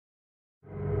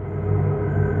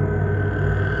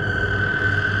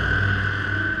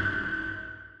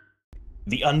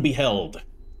The Unbeheld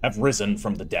have risen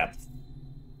from the depth.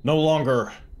 No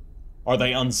longer are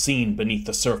they unseen beneath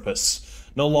the surface.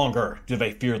 No longer do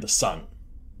they fear the sun.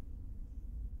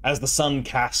 As the sun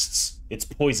casts its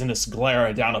poisonous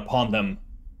glare down upon them,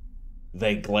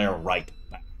 they glare right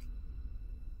back.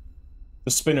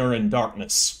 The spinner in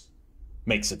darkness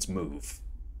makes its move.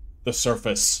 The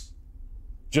surface,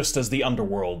 just as the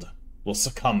underworld, will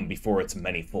succumb before its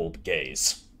manifold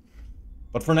gaze.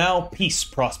 But for now, peace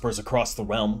prospers across the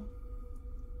realm.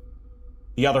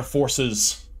 The other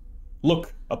forces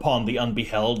look upon the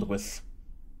Unbeheld with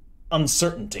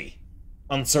uncertainty.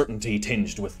 Uncertainty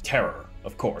tinged with terror,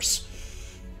 of course.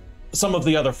 Some of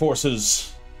the other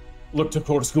forces look to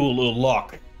Khor'zghul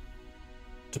ul-Lok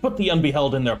to put the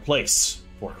Unbeheld in their place,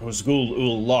 for Khor'zghul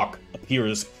ul-Lok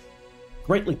appears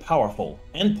greatly powerful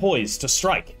and poised to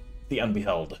strike the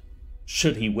Unbeheld,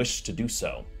 should he wish to do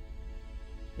so.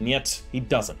 And yet, he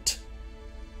doesn't.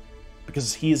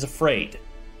 Because he is afraid.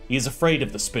 He is afraid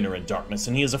of the spinner in darkness,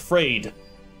 and he is afraid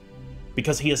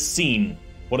because he has seen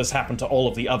what has happened to all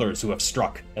of the others who have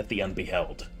struck at the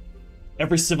Unbeheld.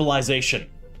 Every civilization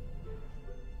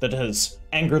that has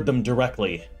angered them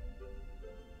directly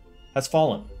has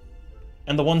fallen,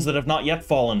 and the ones that have not yet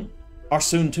fallen are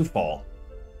soon to fall.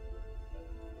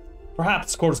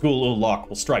 Perhaps Khor'zghul ul-Lok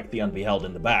will strike the Unbeheld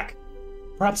in the back.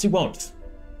 Perhaps he won't.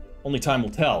 Only time will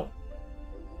tell.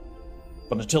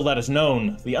 But until that is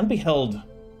known, the Unbeheld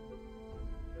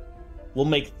will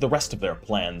make the rest of their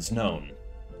plans known.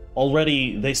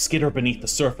 Already, they skitter beneath the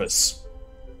surface,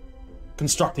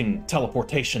 constructing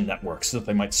teleportation networks so that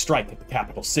they might strike at the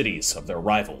capital cities of their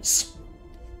rivals.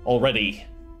 Already,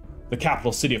 the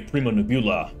capital city of Primo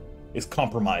Nebula is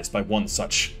compromised by one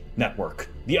such network.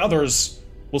 The others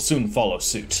will soon follow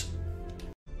suit.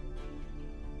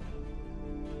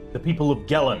 The people of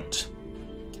Gelland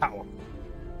cower,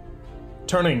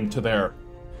 turning to their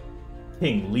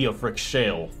king Leofric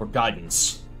Shale for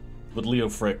guidance, but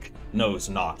Leofric knows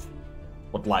not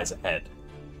what lies ahead.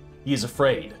 He is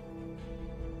afraid,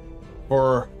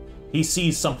 for he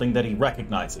sees something that he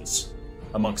recognizes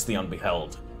amongst the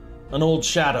Unbeheld. An old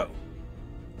shadow,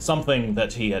 something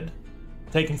that he had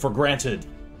taken for granted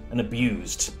and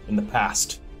abused in the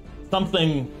past.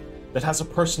 Something that has a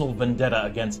personal vendetta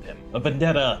against him. A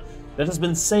vendetta that has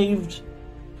been saved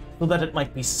so that it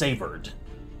might be savored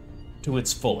to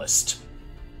its fullest.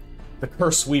 The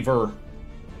Curse Weaver,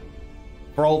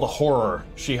 for all the horror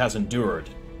she has endured,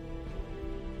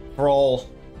 for all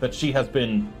that she has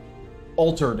been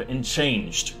altered and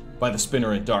changed by the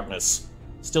spinner in darkness,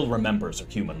 still remembers her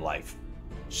human life.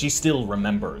 She still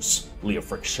remembers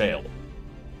Leofric Shale.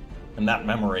 And that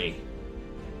memory,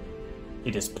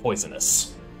 it is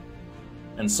poisonous.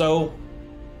 And so,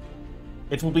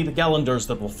 it will be the Gellanders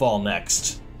that will fall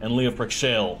next, and Leofric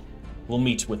Shale will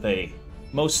meet with a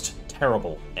most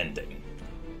terrible ending.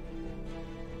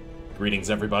 Greetings,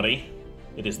 everybody.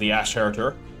 It is the Ash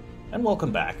Heriter, and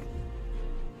welcome back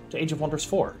to Age of Wonders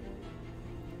 4.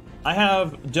 I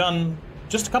have done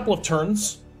just a couple of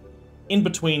turns in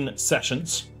between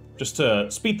sessions, just to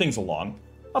speed things along.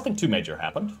 Nothing too major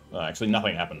happened. Actually,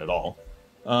 nothing happened at all.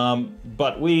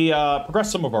 But we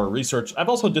progressed some of our research. I've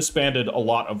also disbanded a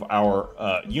lot of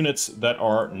our units that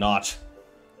are not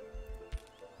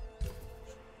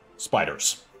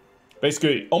spiders.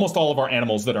 Basically, almost all of our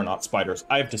animals that are not spiders,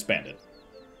 I've disbanded.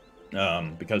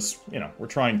 Because, you know, we're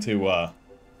trying to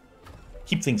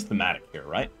keep things thematic here,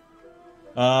 right?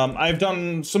 I've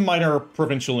done some minor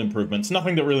provincial improvements.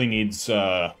 Nothing that really needs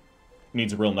a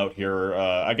real note here.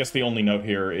 I guess the only note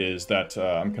here is that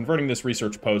I'm converting this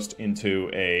research post into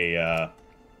a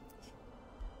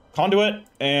conduit,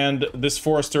 and this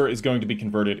forester is going to be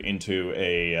converted into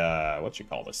a, what you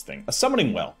call this thing? A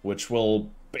summoning well, which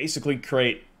will basically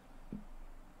create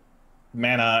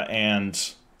mana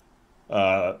and,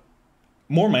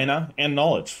 more mana and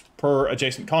knowledge per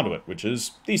adjacent conduit, which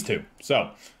is these two.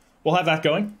 So, we'll have that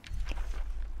going.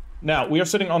 Now, we are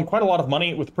sitting on quite a lot of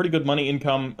money with pretty good money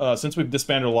income. Since we've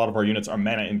disbanded a lot of our units, our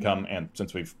mana income, and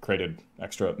since we've created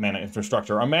extra mana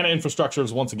infrastructure, our mana infrastructure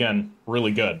is once again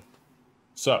really good.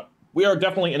 So, we are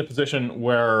definitely in a position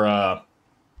where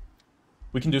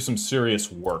we can do some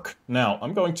serious work. Now,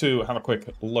 I'm going to have a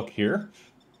quick look here.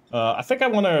 I think I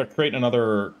want to create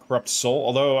another Corrupt Soul,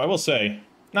 although I will say,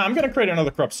 nah, I'm going to create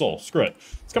another Corrupt Soul. Screw it.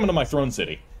 It's coming to my throne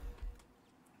city.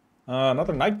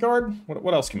 Another Night Guard?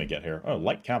 What else can we get here? Oh,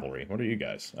 Light Cavalry. What are you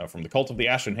guys? From the Cult of the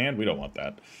Ashen Hand? We don't want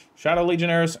that. Shadow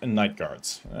Legionnaires and Night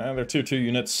Guards. They're 2/2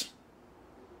 units.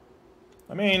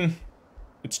 I mean,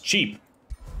 it's cheap.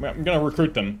 I'm going to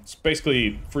recruit them. It's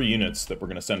basically free units that we're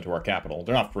going to send to our capital.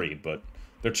 They're not free, but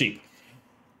they're cheap.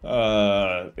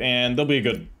 And they'll be a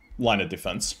good line of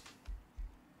defense.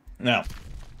 Now,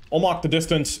 Olmok the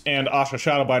Distant and Asha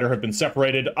Shadowbiter have been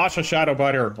separated. Asha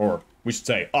Shadowbiter, or we should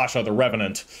say Asha the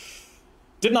Revenant,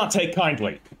 did not take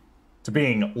kindly to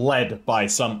being led by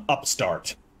some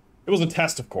upstart. It was a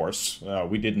test, of course.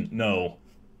 We didn't know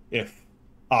if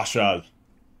Asha,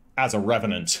 as a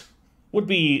Revenant, would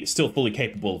be still fully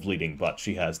capable of leading, but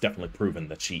she has definitely proven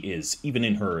that she is, even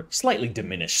in her slightly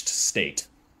diminished state.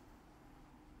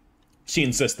 She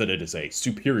insists that it is a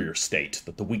superior state,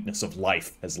 that the weakness of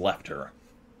life has left her.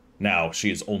 Now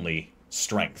she is only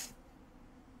strength.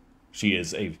 She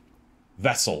is a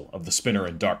vessel of the spinner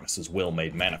in darkness's will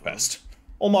made manifest.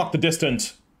 Olmok the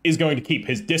Distant is going to keep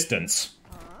his distance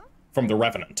from the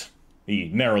Revenant. He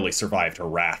narrowly survived her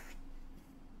wrath.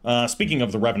 Speaking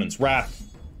of the Revenant's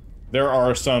wrath, there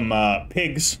are some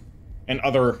pigs and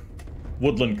other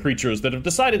woodland creatures that have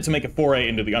decided to make a foray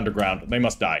into the underground. They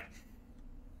must die.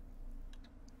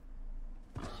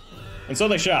 And so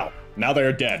they shall. Now they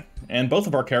are dead. And both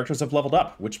of our characters have leveled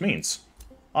up, which means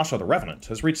Asha the Revenant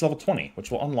has reached level 20,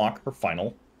 which will unlock her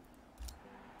final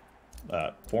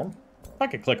form. If I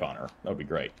could click on her, that would be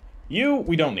great. You,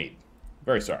 we don't need.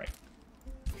 Very sorry.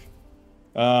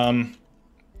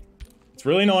 It's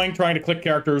really annoying trying to click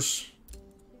characters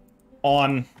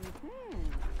on...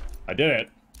 I did it.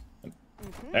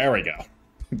 There we go.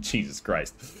 Jesus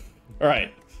Christ.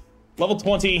 Alright. Level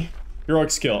 20,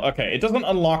 heroic skill. Okay, it doesn't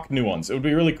unlock new ones. It would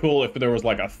be really cool if there was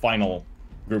like a final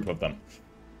group of them.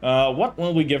 What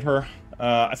will we give her?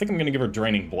 I think I'm gonna give her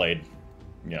Draining Blade.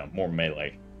 You know, more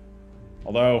melee.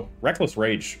 Although, Reckless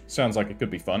Rage sounds like it could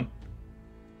be fun.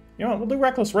 You know what, we'll do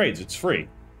Reckless Rage, it's free.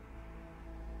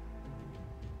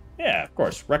 Yeah, of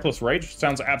course. Reckless Rage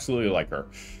sounds absolutely like her.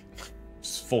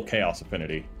 Just full Chaos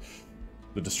Affinity.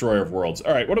 The Destroyer of Worlds.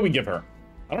 Alright, what do we give her?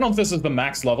 I don't know if this is the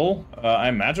max level. I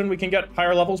imagine we can get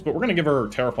higher levels, but we're gonna give her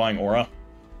Terrifying Aura.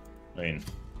 I mean,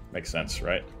 makes sense,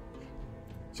 right?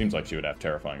 Seems like she would have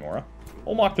Terrifying Aura.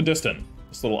 Olmok the Distant.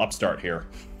 This little upstart here.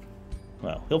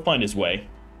 Well, he'll find his way.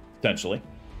 Potentially.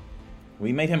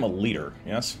 We made him a leader,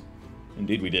 yes?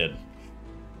 Indeed we did.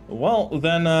 Well,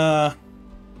 then,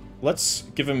 let's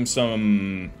give him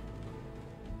some...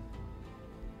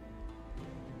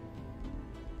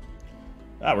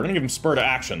 we're gonna give him Spur to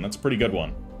Action. That's a pretty good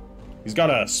one. He's got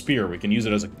a spear. We can use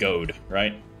it as a goad,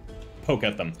 right? Poke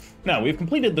at them. Now, we've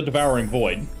completed the Devouring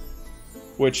Void,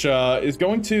 which is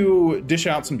going to dish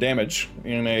out some damage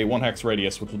in a 1 hex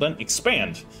radius, which will then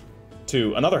expand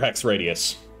to another hex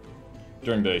radius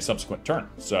during the subsequent turn.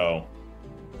 So,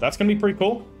 that's gonna be pretty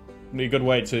cool. It'll be a good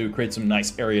way to create some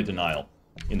nice area denial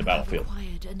in the battlefield.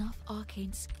 Enough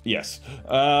arcane... Yes.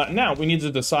 Now, we need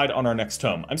to decide on our next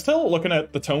tome. I'm still looking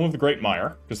at the Tome of the Great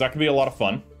Mire, because that could be a lot of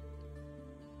fun.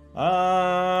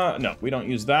 No, we don't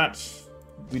use that.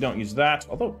 We don't use that.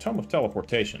 Although, Tome of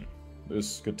Teleportation.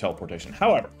 There's good teleportation.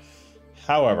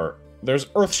 However, there's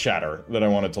Earth Shatter that I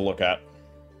wanted to look at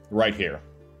right here.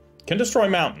 Can destroy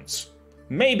mountains.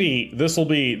 Maybe this will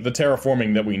be the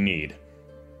terraforming that we need.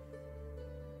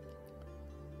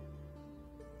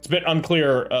 It's a bit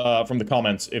unclear from the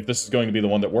comments if this is going to be the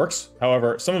one that works.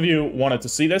 However, some of you wanted to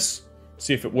see this,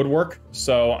 see if it would work,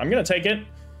 so I'm going to take it.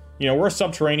 You know, we're a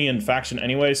subterranean faction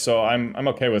anyway, so I'm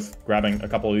okay with grabbing a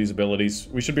couple of these abilities.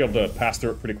 We should be able to pass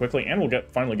through it pretty quickly, and we'll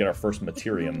finally get our first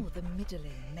Materium.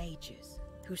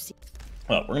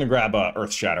 Well, we're going to grab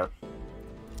Earth Shatter.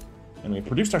 And we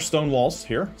produced our stone walls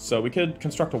here, so we could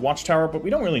construct a watchtower, but we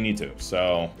don't really need to,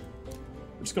 so...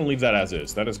 We're just going to leave that as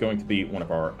is. That is going to be one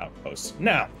of our outposts.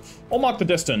 Now, Olmok the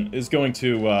Distant is going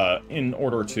to, in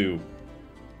order to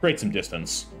create some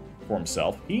distance for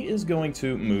himself, he is going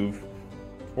to move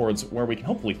towards where we can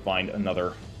hopefully find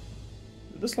another...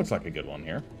 This looks like a good one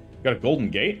here. We've got a golden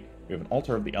gate. We have an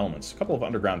altar of the elements. A couple of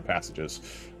underground passages.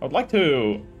 I would like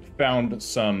to found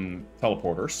some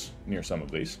teleporters near some of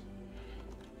these.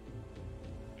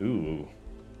 Ooh,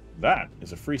 that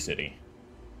is a free city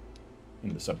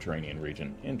in the subterranean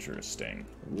region. Interesting.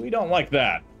 We don't like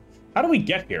that. How do we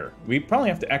get here? We probably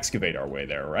have to excavate our way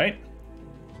there, right?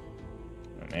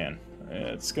 Oh man,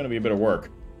 it's gonna be a bit of work.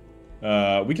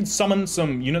 We can summon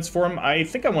some units for him. I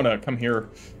think I want to come here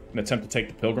and attempt to take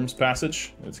the Pilgrim's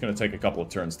Passage. It's gonna take a couple of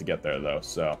turns to get there though,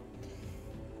 so...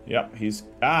 Yep, he's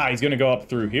gonna go up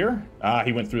through here.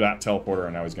 He went through that teleporter,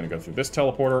 and now he's gonna go through this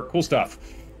teleporter. Cool stuff.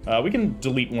 We can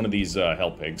delete one of these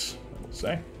hell pigs, I will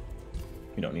say.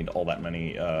 We don't need all that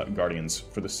many guardians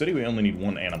for the city. We only need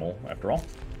one animal, after all.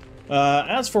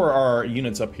 As for our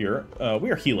units up here,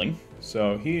 we are healing.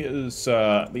 So he is,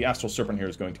 the Astral Serpent here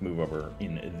is going to move over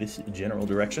in this general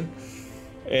direction.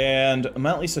 And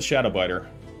Mount Lisa Shadowbiter.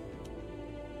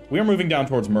 We are moving down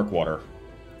towards Murkwater.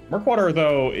 Murkwater,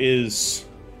 though, is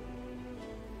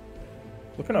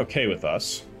looking okay with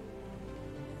us.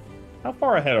 How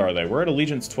far ahead are they? We're at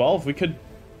Allegiance 12. We could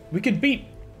beat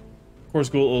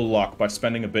Korsgul Ulak by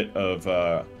spending a bit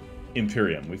of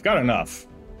Imperium. We've got enough.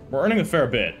 We're earning a fair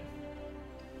bit.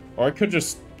 Or I could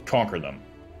just conquer them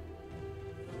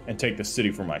and take the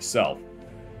city for myself.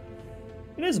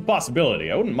 It is a possibility.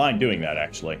 I wouldn't mind doing that,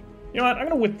 actually. You know what? I'm going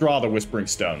to withdraw the Whispering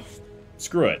Stone.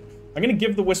 Screw it. I'm going to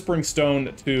give the Whispering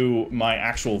Stone to my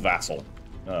actual vassal,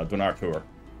 Donartur.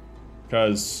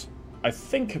 Because I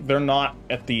think they're not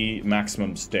at the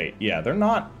maximum state. Yeah, they're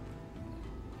not.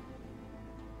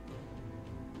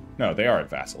 No, they are at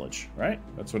vassalage, right?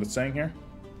 That's what it's saying here?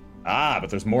 Ah, but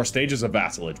there's more stages of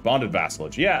vassalage. Bonded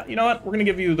vassalage. Yeah, you know what? We're going to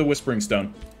give you the Whispering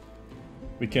Stone.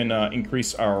 We can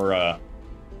increase our...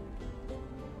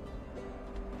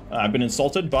 I've been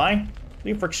insulted by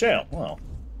Leofric Shale. Well,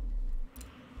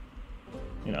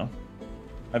 you know,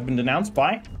 I've been denounced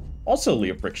by also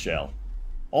Leofric Shale.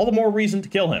 All the more reason to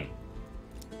kill him.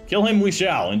 Kill him we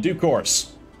shall, in due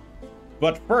course.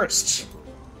 But first,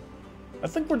 I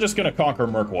think we're just gonna conquer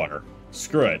Murkwater.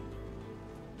 Screw it.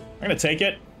 I'm gonna take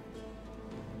it.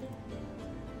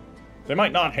 They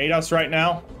might not hate us right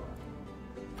now,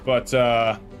 but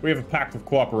we have a pact of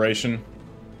cooperation.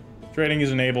 Trading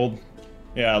is enabled.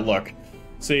 Yeah, look.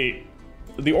 See,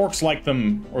 the orcs like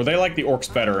them, or they like the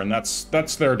orcs better, and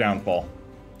that's their downfall.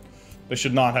 They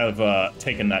should not have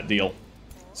taken that deal.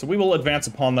 So we will advance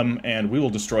upon them, and we will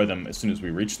destroy them as soon as we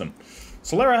reach them.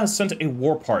 Solera has sent a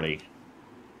war party.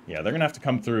 Yeah, they're gonna have to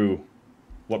come through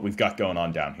what we've got going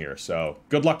on down here, so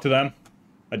good luck to them.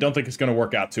 I don't think it's gonna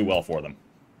work out too well for them.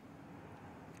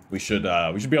 We should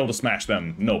be able to smash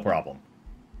them, no problem.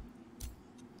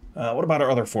 What about our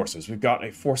other forces? We've got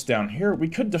a force down here. We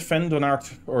could defend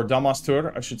Donart, or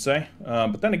Damastur, I should say.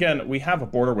 But then again, we have a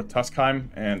border with Tuskheim,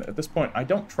 and at this point, I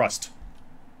don't trust.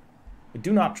 I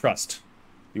do not trust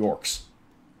the orcs.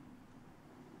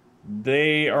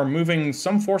 They are moving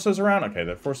some forces around. Okay,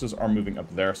 the forces are moving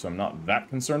up there, so I'm not that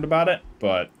concerned about it,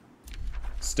 but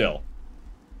still.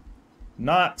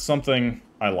 Not something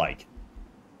I like.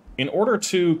 In order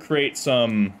to create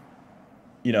some,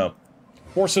 you know,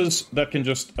 forces that can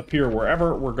just appear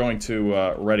wherever, we're going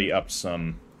to ready up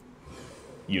some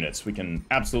units. We can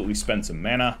absolutely spend some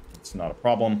mana. It's not a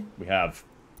problem. We have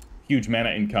huge mana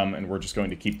income, and we're just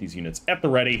going to keep these units at the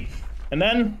ready. And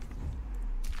then,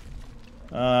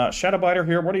 Shadowbiter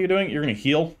here, what are you doing? You're going to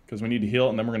heal, because we need to heal,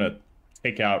 and then we're going to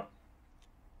take out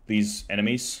these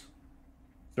enemies.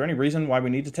 Is there any reason why we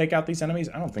need to take out these enemies?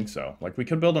 I don't think so. Like, we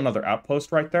could build another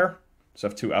outpost right there. Just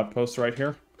have 2 outposts right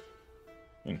here.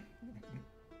 I mean,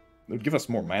 it would give us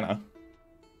more mana,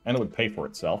 and it would pay for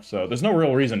itself, so there's no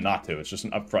real reason not to. It's just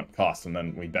an upfront cost, and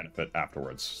then we benefit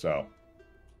afterwards, so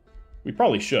we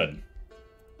probably should.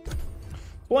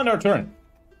 We'll end our turn.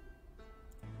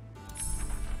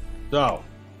 So,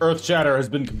 Earth Shatter has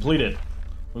been completed.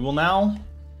 We will now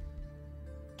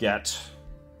get...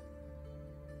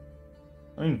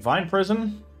 I mean, Vine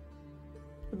Prison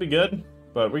could be good,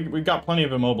 but we've got plenty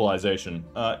of immobilization.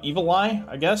 Evil Eye,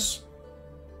 I guess?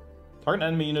 Target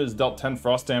enemy unit is dealt 10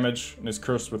 frost damage and is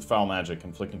cursed with foul magic,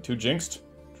 inflicting 2 jinxed,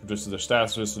 reduces their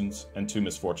status resistance, and 2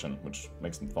 misfortune, which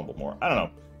makes them fumble more. I don't know.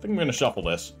 I think I'm going to shuffle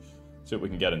this, see what we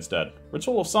can get instead.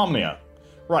 Ritual of Somnia.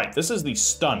 Right, this is the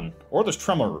stun, or this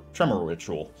tremor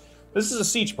ritual. This is a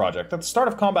siege project. At the start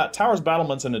of combat, towers,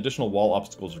 battlements, and additional wall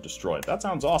obstacles are destroyed. That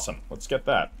sounds awesome. Let's get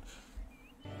that.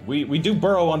 We do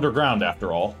burrow underground,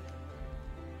 after all.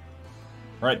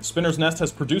 Alright, the Spinner's Nest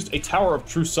has produced a Tower of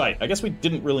True Sight. I guess we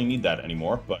didn't really need that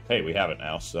anymore, but hey, we have it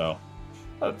now, so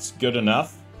that's good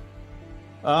enough.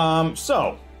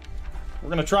 So, we're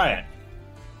gonna try it.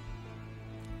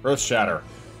 Earth Shatter.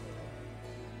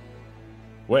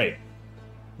 Wait.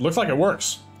 Looks like it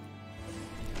works.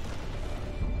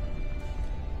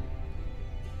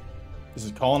 Is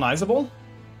it colonizable?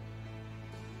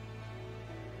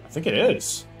 I think it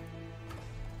is.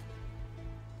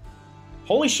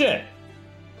 Holy shit.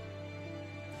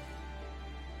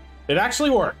 It actually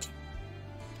worked.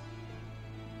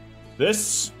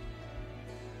 This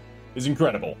is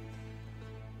incredible.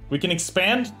 We can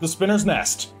expand the Spinner's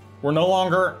Nest. We're no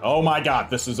longer... Oh my god,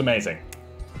 this is amazing.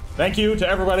 Thank you to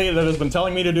everybody that has been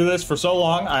telling me to do this for so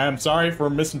long. I am sorry for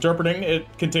misinterpreting it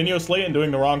continuously and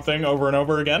doing the wrong thing over and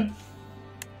over again.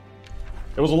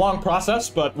 It was a long process,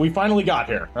 but we finally got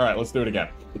here. Alright, let's do it again.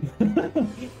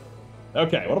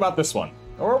 Okay, what about this one?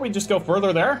 Or we just go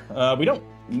further there? We don't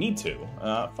need to.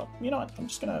 You know what? I'm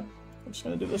just gonna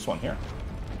do this one here.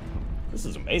 This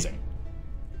is amazing.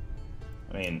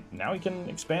 I mean, now we can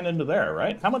expand into there,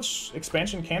 right? How much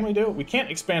expansion can we do? We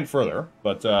can't expand further,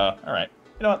 but alright.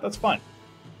 You know what? That's fine.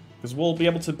 because we'll be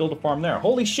able to build a farm there.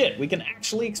 Holy shit, we can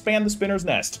actually expand the Spinner's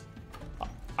Nest.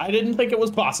 I didn't think it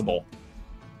was possible.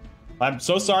 I'm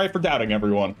so sorry for doubting,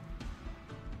 everyone.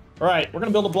 Alright, we're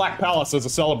gonna build a Black Palace as a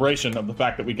celebration of the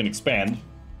fact that we can expand.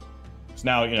 So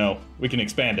now, you know, we can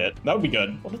expand it. That would be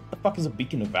good. What the fuck is a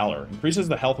Beacon of Valor? Increases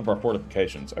the health of our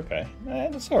fortifications. Okay,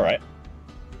 that's alright.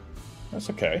 That's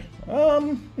okay.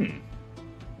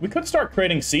 We could start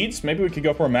creating seeds. Maybe we could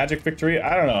go for a magic victory.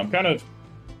 I don't know. I'm kind of,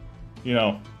 you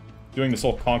know, doing this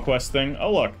whole conquest thing.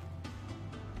 Oh, look.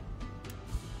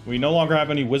 We no longer have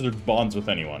any wizard bonds with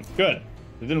anyone. Good.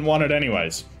 They didn't want it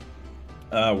anyways.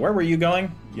 Where were you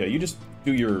going? Yeah, you just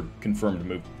do your confirmed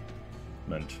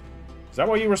movement. Is that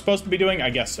what you were supposed to be doing? I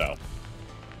guess so.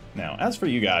 Now, as for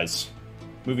you guys,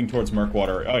 moving towards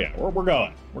Murkwater. Oh yeah, we're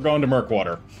going. We're going to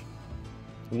Murkwater.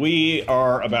 We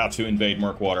are about to invade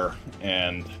Murkwater,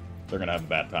 and they're going to have a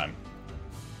bad time.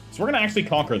 So we're going to actually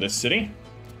conquer this city.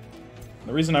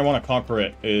 The reason I want to conquer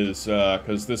it is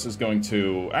because this is going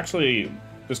to... Actually,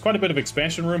 there's quite a bit of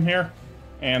expansion room here,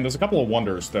 and there's a couple of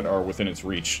wonders that are within its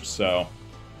reach, so...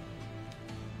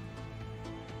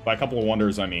 By a couple of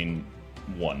wonders, I mean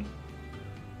one.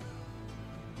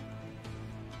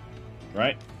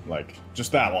 Right? Like,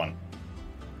 just that one.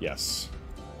 Yes.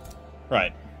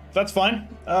 Right. That's fine.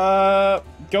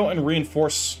 Go and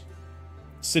reinforce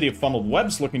City of Funneled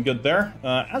Webs. Looking good there.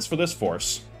 As for this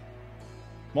force,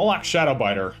 Moloch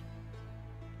Shadowbiter.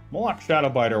 Moloch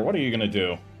Shadowbiter, what are you going to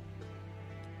do?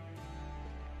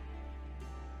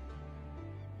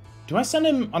 Do I send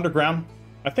him underground?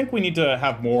 I think we need to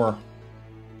have more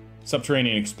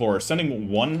subterranean explorers. Sending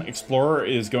one explorer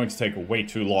is going to take way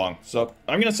too long. So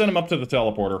I'm going to send him up to the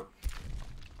teleporter.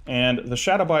 And the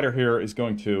Shadowbiter here is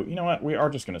going to... You know what? We are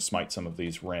just going to smite some of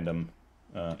these random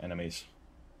enemies.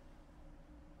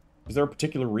 Is there a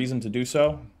particular reason to do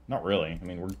so? Not really. I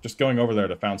mean, we're just going over there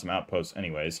to found some outposts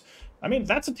anyways. I mean,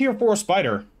 that's a tier 4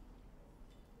 spider.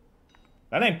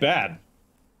 That ain't bad.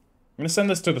 I'm going to send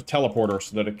this to the teleporter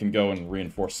so that it can go and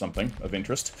reinforce something of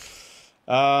interest.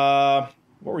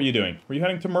 What were you doing? Were you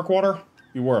heading to Murkwater?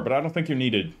 You were, but I don't think you're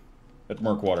needed at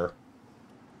Murkwater.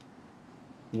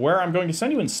 Where I'm going to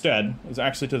send you instead is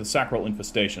actually to the Sacral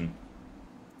Infestation.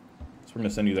 So we're going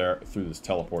to send you there through this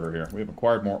teleporter here. We've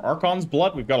acquired more Archon's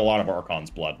Blood. We've got a lot of Archon's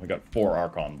Blood. We've got 4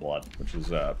 Archon Blood, which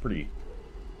is pretty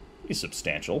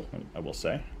substantial, I will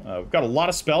say. We've got a lot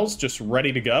of spells just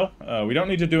ready to go. We don't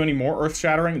need to do any more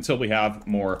Earth-Shattering until we have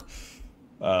more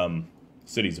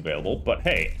cities available. But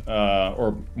hey,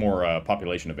 or more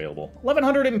population available.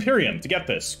 1100 Imperium to get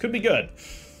this. Could be good.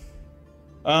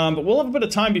 But we'll have a bit of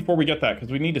time before we get that,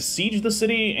 because we need to siege the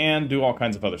city and do all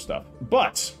kinds of other stuff.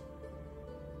 But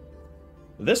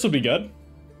this would be good.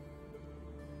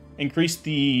 Increase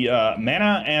the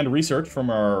mana and research from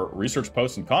our research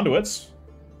posts and conduits.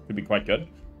 Could be quite good.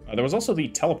 There was also the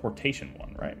teleportation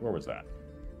one, right? Where was that?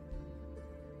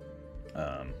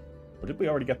 Or did we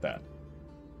already get that?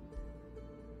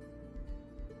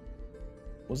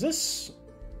 Was this...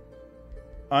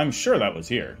 I'm sure that was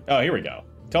here. Oh, here we go.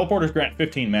 Teleporters grant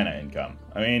 15 mana income.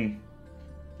 I mean,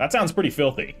 that sounds pretty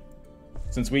filthy,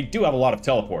 since we do have a lot of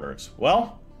teleporters.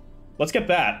 Well, let's get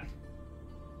that.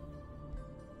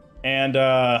 And,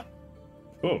 oh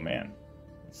man.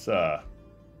 It's,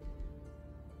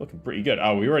 looking pretty good.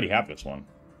 Oh, we already have this one.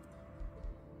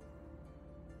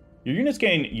 Your units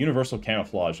gain universal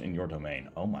camouflage in your domain.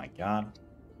 Oh my god.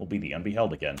 We'll be the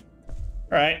Unbeheld again.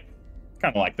 Alright.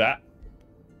 Kind of like that.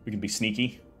 We can be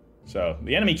sneaky. So,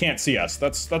 the enemy can't see us.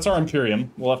 That's our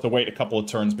Imperium. We'll have to wait a couple of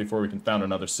turns before we can found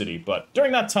another city. But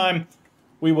during that time,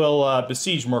 we will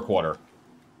besiege Murkwater.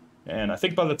 And I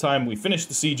think by the time we finish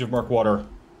the siege of Murkwater,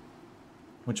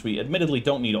 which we admittedly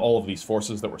don't need all of these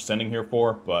forces that we're sending here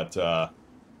for, but,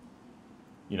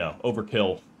 you know,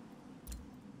 overkill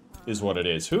is what it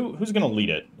is. Who's going to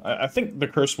lead it? I think the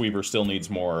Curse Weaver still needs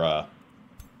more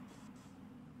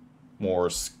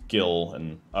skill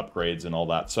and upgrades and all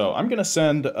that. So I'm going to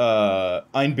send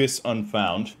Einbiss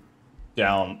Unfound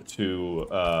down to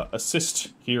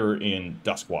assist here in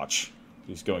Duskwatch.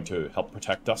 He's going to help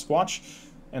protect Duskwatch.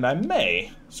 And I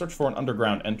may search for an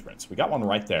underground entrance. We got one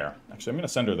right there. Actually, I'm going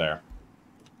to send her there,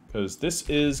 because this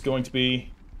is going to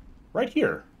be right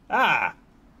here. Ah!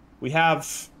 We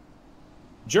have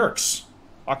jerks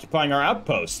occupying our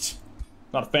outposts.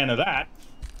 Not a fan of that.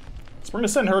 So we're going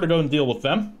to send her to go and deal with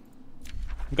them.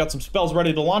 We've got some spells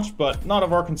ready to launch, but not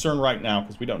of our concern right now,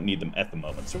 because we don't need them at the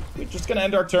moment. So we're just going to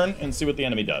end our turn and see what the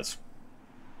enemy does.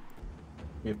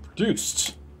 We have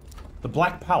produced the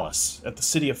Black Palace at the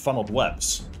City of Funneled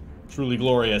Webs. Truly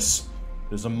glorious.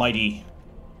 It is a mighty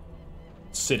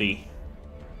city.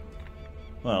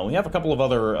 Well, we have a couple of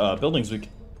other buildings we could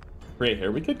create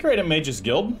here. We could create a mage's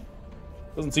guild.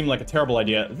 Doesn't seem like a terrible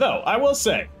idea. Though, I will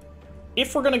say,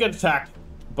 if we're gonna get attacked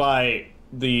by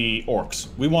the orcs,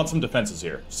 we want some defenses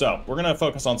here. So, we're gonna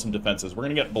focus on some defenses. We're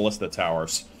gonna get ballista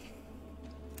towers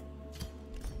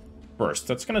first.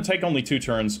 That's gonna take only 2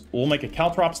 turns. We'll make a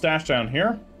caltrop stash down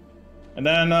here. And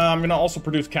then I'm gonna also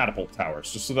produce catapult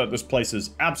towers, just so that this place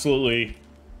is absolutely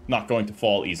not going to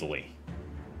fall easily.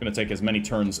 Gonna take as many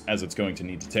turns as it's going to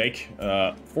need to take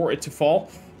for it to fall.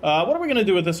 What are we gonna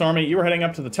do with this army? You are heading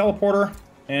up to the teleporter,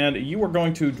 and you are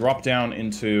going to drop down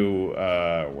into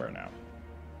where now?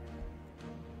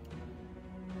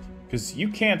 Because you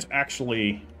can't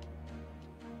actually.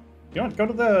 You know what? Go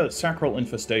to the Sacral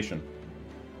Infestation.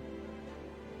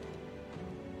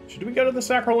 Should we go to the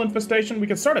Sacral Infestation? We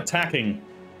can start attacking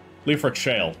Leofric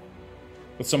Shale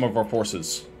with some of our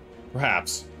forces,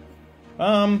 perhaps. You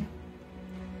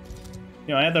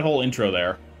know, I had that whole intro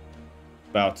there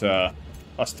about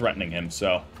us threatening him,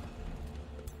 so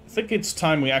I think it's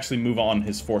time we actually move on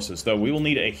his forces, though we will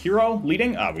need a hero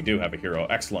leading. Ah, we do have a hero.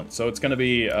 Excellent. So it's going to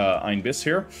be Unbeheld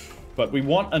here, but we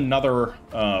want another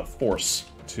force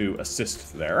to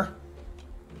assist there.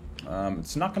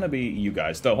 It's not going to be you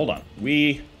guys, though. Hold on.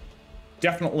 We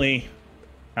definitely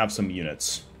have some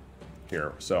units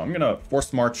here, so I'm going to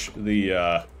force march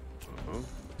the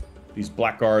these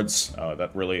blackguards.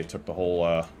 That really took the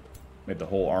whole, made the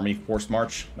whole army force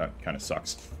march. That kind of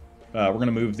sucks. We're going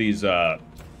to move these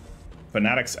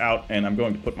fanatics out, and I'm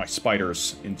going to put my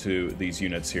spiders into these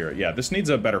units here. Yeah, this needs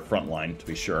a better front line, to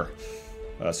be sure.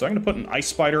 So I'm going to put an ice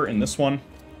spider in this one,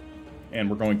 and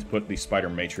we're going to put the spider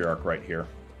matriarch right here.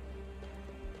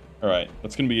 Alright,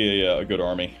 that's going to be a good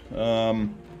army.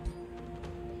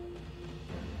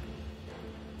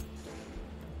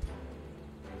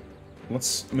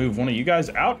 Let's move one of you guys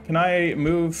out. Can I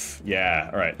move? Yeah,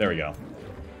 alright, there we go.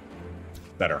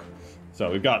 Better. So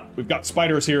we've got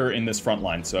spiders here in this front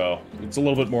line, so it's a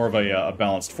little bit more of a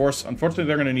balanced force. Unfortunately,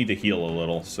 they're going to need to heal a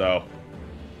little, so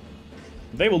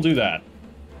they will do that.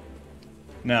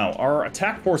 Now, our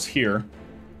attack force here,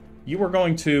 you are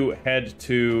going to head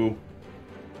to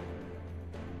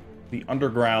the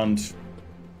underground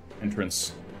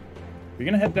entrance. Are you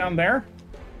gonna head down there?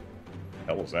 What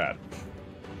the hell was that?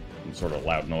 Some sort of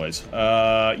loud noise.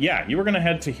 Yeah, you were gonna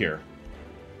head to here.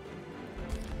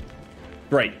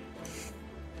 Great.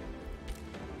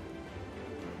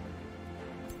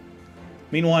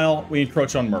 Meanwhile, we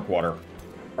encroach on Murkwater.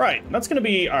 Alright, that's gonna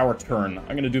be our turn.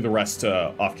 I'm gonna do the rest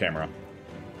off camera.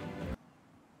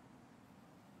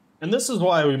 And this is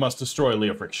why we must destroy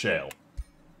Leofric Shale.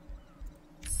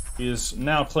 He is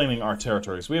now claiming our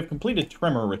territories. We have completed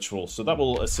Tremor Ritual, so that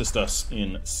will assist us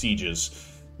in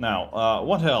sieges. Now,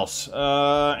 what else?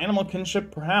 Animal kinship,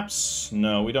 perhaps?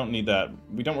 No, we don't need that.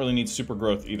 We don't really need super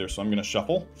growth either, so I'm going to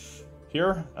shuffle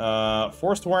here.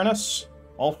 Forest awareness.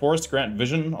 All forests grant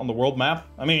vision on the world map.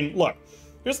 I mean, look,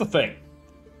 here's the thing.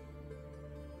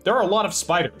 There are a lot of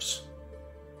spiders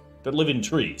that live in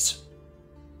trees.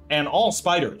 And all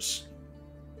spiders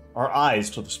are eyes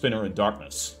to the Spinner in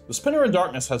Darkness. The Spinner in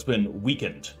Darkness has been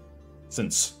weakened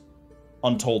since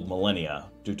untold millennia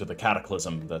due to the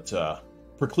cataclysm that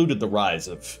precluded the rise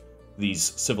of these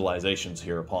civilizations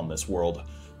here upon this world.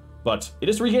 But it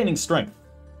is regaining strength,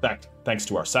 in fact, thanks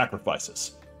to our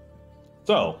sacrifices.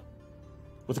 So,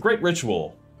 with a great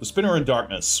ritual, the Spinner in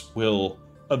Darkness will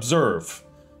observe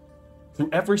through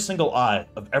every single eye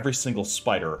of every single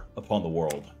spider upon the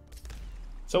world.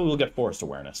 So we will get forest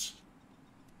awareness.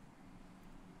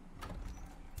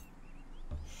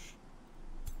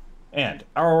 And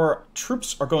our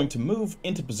troops are going to move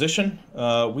into position.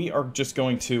 We are just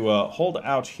going to hold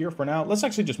out here for now. Let's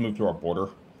actually just move to our border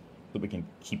so that we can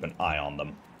keep an eye on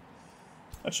them.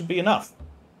 That should be enough.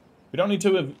 We don't need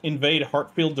to invade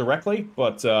Heartfield directly,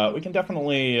 but we can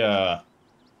definitely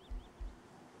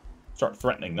start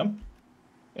threatening them.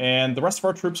 And the rest of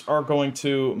our troops are going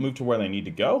to move to where they need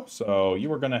to go. So you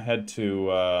are going to head to,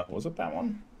 was it that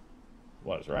one? It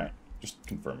was, right? Just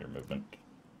confirm your movement.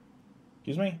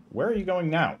 Excuse me? Where are you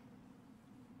going now?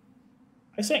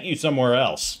 I sent you somewhere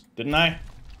else, didn't I?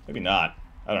 Maybe not.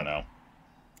 I don't know.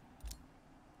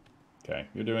 Okay,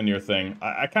 you're doing your thing.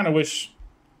 I kind of wish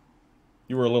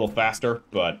you were a little faster,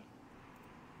 but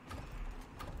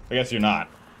I guess you're not.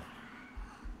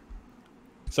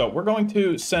 So we're going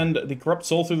to send the Corrupt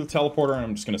Soul through the teleporter, and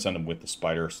I'm just going to send him with the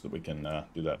spider so that we can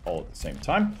do that all at the same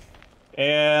time.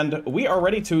 And we are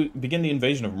ready to begin the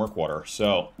invasion of Murkwater.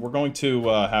 So we're going to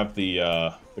have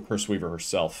the Curse Weaver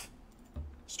herself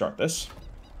start this.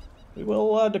 We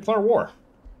will declare war.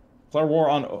 Declare war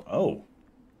on... Oh.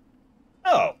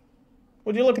 Oh.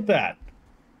 Would you look at that?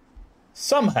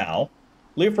 Somehow,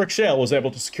 Leofric Shale was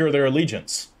able to secure their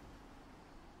allegiance.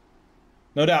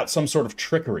 No doubt some sort of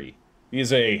trickery. He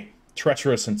is a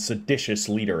treacherous and seditious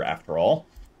leader, after all.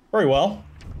 Very well.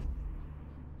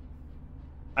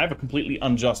 I have a completely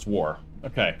unjust war.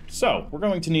 Okay, so we're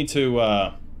going to need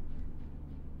to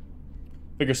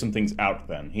figure some things out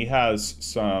then. He has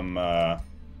some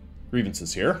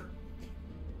grievances here.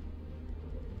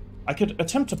 I could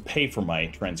attempt to pay for my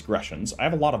transgressions. I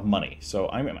have a lot of money, so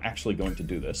I'm actually going to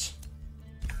do this.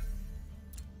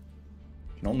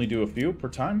 Can only do a few per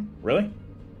time? Really?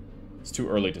 It's too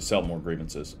early to sell more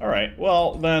grievances. Alright,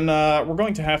 well, then we're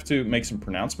going to have to make some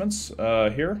pronouncements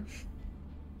here.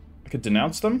 I could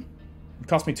denounce them. It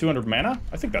cost me 200 mana.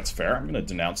 I think that's fair. I'm going to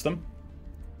denounce them.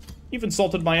 You've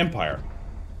insulted my empire.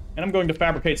 And I'm going to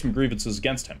fabricate some grievances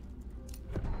against him.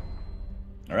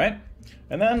 Alright?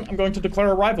 And then I'm going to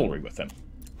declare a rivalry with him.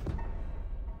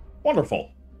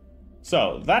 Wonderful.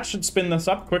 So, that should spin this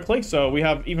up quickly, so we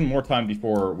have even more time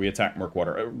before we attack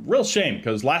Murkwater. A real shame,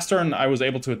 because last turn I was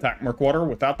able to attack Murkwater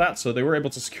without that, so they were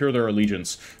able to secure their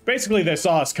allegiance. Basically, they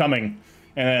saw us coming,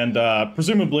 and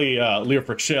presumably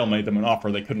Leofric Shale made them an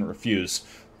offer they couldn't refuse.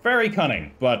 Very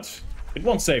cunning, but it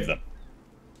won't save them.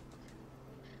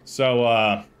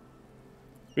 So,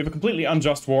 we have a completely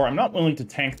unjust war. I'm not willing to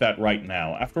tank that right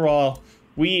now. After all,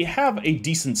 we have a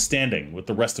decent standing with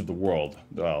the rest of the world.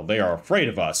 Well, they are afraid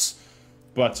of us.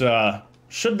 But,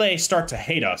 should they start to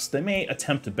hate us, they may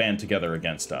attempt to band together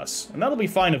against us. And that'll be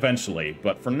fine eventually,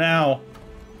 but for now,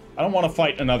 I don't want to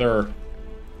fight another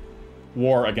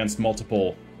war against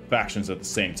multiple factions at the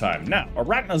same time. Now,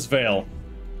 Arachna's Veil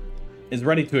is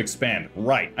ready to expand.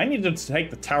 Right, I need to take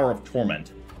the Tower of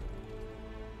Torment.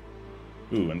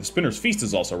 Ooh, and the Spinner's Feast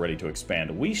is also ready to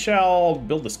expand. We shall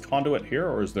build this conduit here,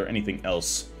 or is there anything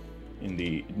else in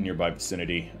the nearby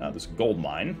vicinity? There's a gold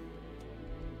mine.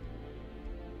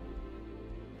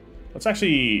 Let's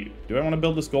actually... Do I want to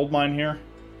build this gold mine here?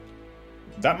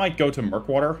 That might go to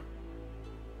Murkwater.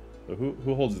 So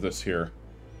who holds this here?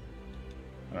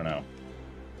 I don't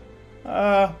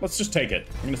know. Let's just take it.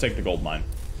 I'm going to take the gold mine.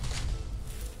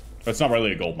 It's not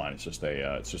really a gold mine. It's just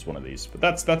a. It's just one of these. But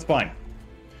that's fine.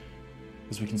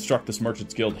 As we construct this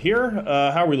Merchant's Guild here,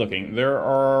 how are we looking? There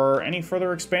are any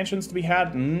further expansions to be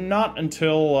had? Not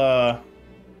until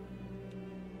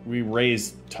we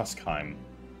raise Tuskheim.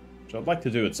 Which I'd like to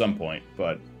do at some point,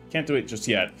 but can't do it just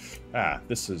yet.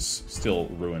 This is still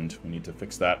ruined. We need to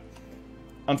fix that.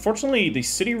 Unfortunately, the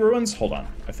city ruins... Hold on.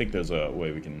 I think there's a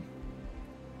way we can...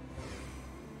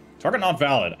 Target not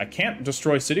valid. I can't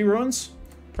destroy city ruins?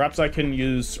 Perhaps I can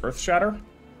use Earth Shatter?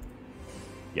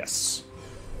 Yes.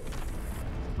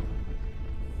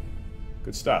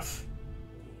 Good stuff.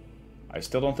 I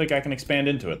still don't think I can expand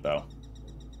into it, though.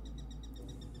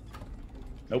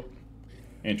 Nope.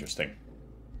 Interesting.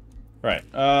 Right,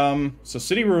 so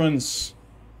city ruins,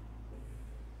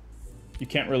 you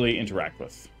can't really interact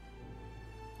with,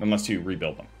 unless you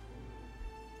rebuild them.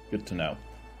 Good to know.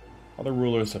 Other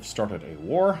rulers have started a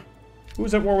war.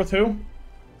 Who's at war with who?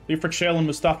 Leofric Shale and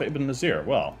Mustafa ibn Nazir.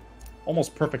 Well,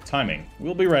 almost perfect timing.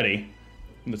 We'll be ready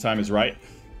when the time is right.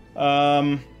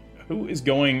 Who is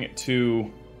going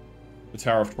to the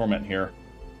Tower of Torment here?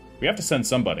 We have to send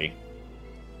somebody.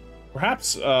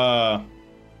 Perhaps, you know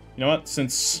what,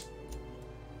 Since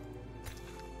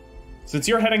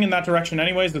you're heading in that direction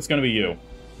anyways, that's going to be you.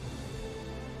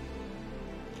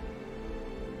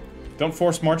 Don't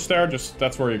force march there, just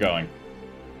that's where you're going.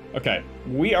 Okay,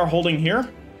 we are holding here.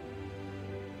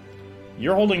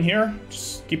 You're holding here,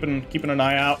 just keeping an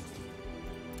eye out.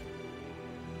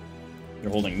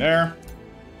 You're holding there.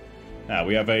 Now,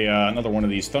 we have another one of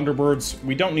these Thunderbirds.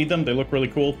 We don't need them, they look really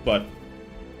cool, but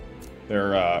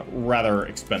they're rather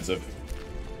expensive.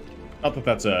 Not that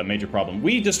that's a major problem.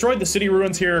 We destroyed the city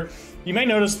ruins here. You may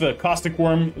notice the Caustic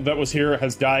Worm that was here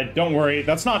has died. Don't worry,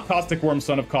 that's not Caustic Worm,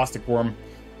 son of Caustic Worm.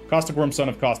 Caustic Worm, son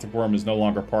of Caustic Worm is no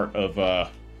longer part of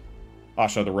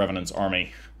Asha the Revenant's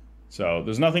army. So,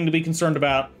 there's nothing to be concerned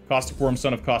about. Caustic Worm,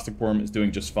 son of Caustic Worm is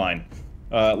doing just fine.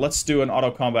 Let's do an auto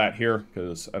combat here,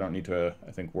 because I don't need to,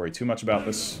 I think, worry too much about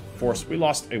this force. We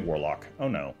lost a Warlock. Oh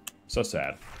no. So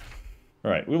sad.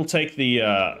 Alright, we will take the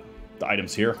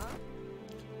items here.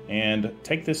 And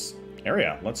take this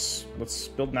area. Let's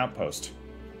build an outpost.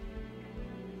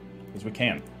 As we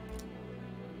can.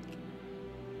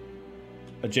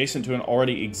 Adjacent to an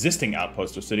already existing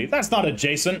outpost or city. That's not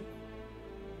adjacent!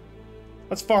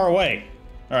 That's far away.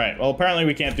 Alright, well apparently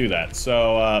we can't do that.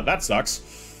 So, that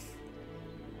sucks.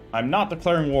 I'm not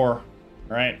declaring war.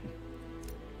 Alright.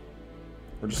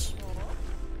 We're just...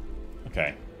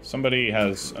 Okay. Somebody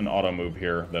has an auto move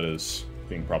here that is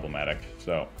being problematic,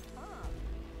 so...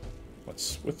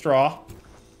 Let's withdraw.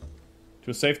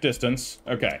 To a safe distance.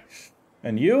 Okay.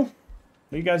 And you? What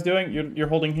are you guys doing? You're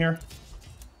holding here?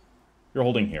 You're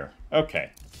holding here.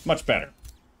 Okay. Much better.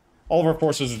 All of our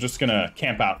forces are just gonna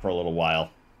camp out for a little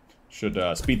while. Should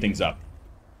speed things up.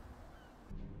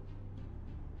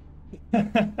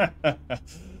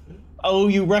 Oh,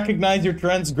 you recognize your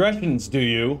transgressions, do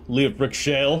you, Leofric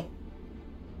Shale?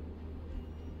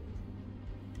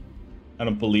 I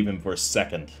don't believe him for a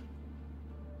second.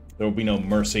 There will be no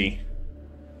mercy.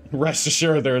 Rest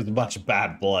assured there is much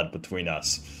bad blood between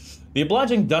us. The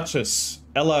obliging Duchess,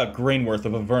 Ella Grainworth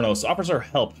of Avernos, offers her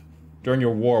help during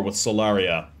your war with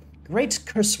Solaria. Great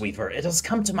Curseweaver, it has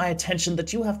come to my attention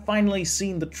that you have finally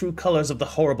seen the true colors of the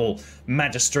horrible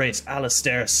Magistrate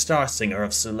Alistair Starsinger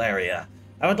of Solaria.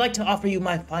 I would like to offer you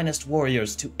my finest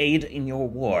warriors to aid in your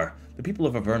war. The people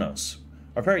of Avernos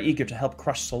are very eager to help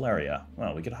crush Solaria.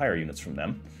 Well, we could hire units from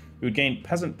them. We would gain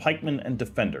peasant pikemen and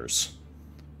defenders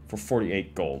for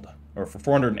 48 gold, or for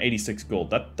 486 gold.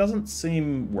 That doesn't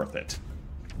seem worth it.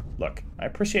 Look, I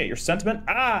appreciate your sentiment.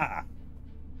 Ah!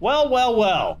 Well, well,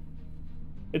 well.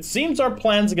 It seems our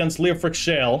plans against Leofric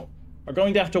Shale are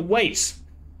going to have to wait.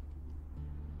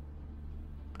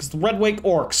 Because the Redwake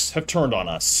orcs have turned on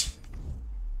us.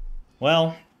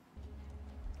 Well,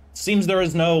 it seems there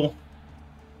is no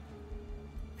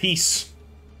peace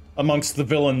amongst the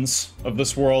villains of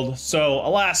this world. So,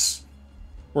 alas,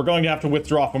 we're going to have to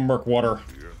withdraw from Murkwater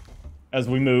as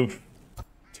we move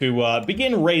to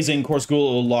begin raising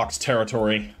Korsgul Ulok's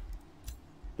territory.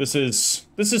 This is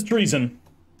treason.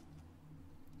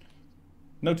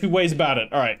 No two ways about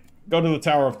it. Alright, go to the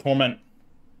Tower of Torment.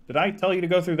 Did I tell you to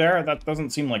go through there? That doesn't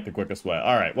seem like the quickest way.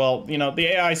 Alright, well, you know, the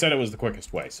AI said it was the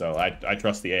quickest way, so I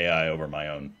trust the AI over my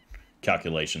own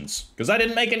calculations. Because I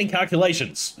didn't make any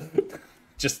calculations.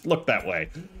 Just look that way.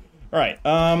 Alright,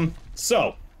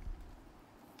 so.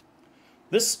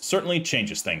 This certainly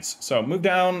changes things. So, move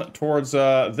down towards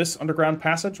this underground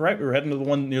passage, right? We were heading to the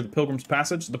one near the Pilgrim's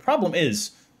Passage. The problem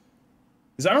is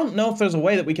I don't know if there's a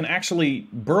way that we can actually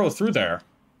burrow through there.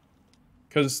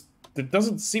 Because there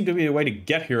doesn't seem to be a way to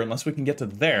get here unless we can get to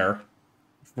there.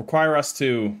 Which would require us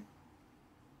to...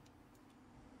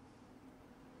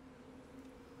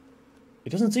 It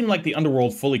doesn't seem like the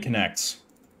underworld fully connects.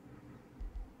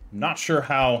 I'm not sure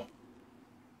how...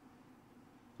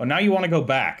 Oh, now you want to go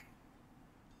back.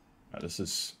 Oh, this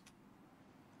is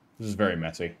very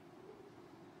messy.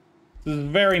 This is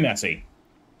very messy.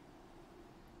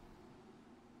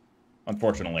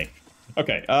 Unfortunately.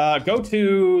 Okay, go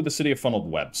to the City of Funneled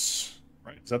Webs.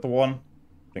 Right, is that the one?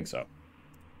 I think so.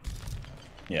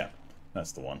 Yeah,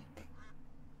 that's the one.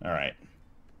 Alright.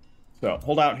 So,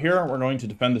 hold out here. We're going to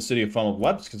defend the City of Funneled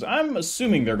Webs, because I'm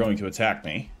assuming they're going to attack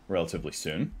me relatively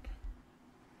soon.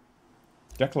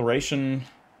 Declaration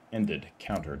ended.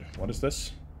 Countered. What is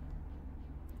this?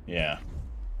 Yeah.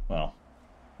 Well.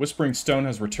 Whispering Stone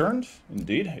has returned.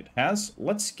 Indeed, it has.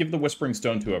 Let's give the Whispering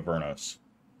Stone to Avernos.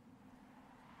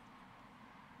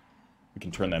 We can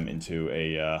turn them into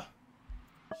a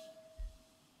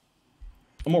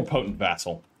more potent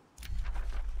vassal.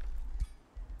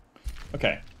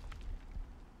 Okay.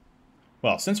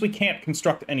 Well, since we can't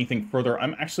construct anything further,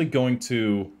 I'm actually going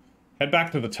to head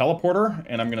back to the teleporter,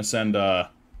 and I'm going to send the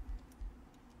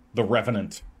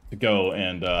Revenant to go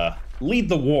and lead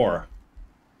the war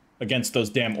against those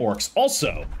damn orcs.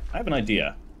 Also, I have an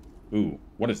idea. Ooh,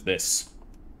 what is this?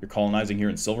 You're colonizing here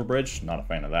in Silverbridge? Not a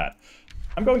fan of that.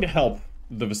 I'm going to help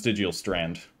the Vestigial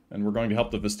Strand, and we're going to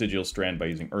help the Vestigial Strand by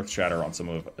using Earth Shatter on some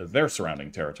of their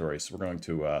surrounding territories. So we're going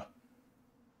to,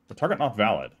 the target not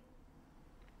valid.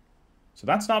 So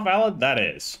that's not valid? That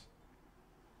is.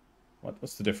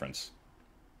 What's the difference?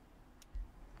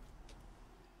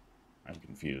 I'm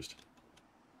confused.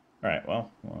 Alright,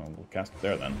 well, we'll cast it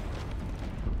there then.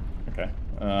 Okay,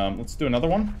 let's do another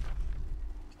one.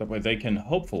 So that way they can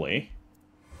hopefully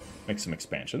make some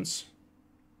expansions.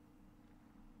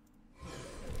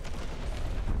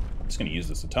 I'm just going to use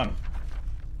this a ton.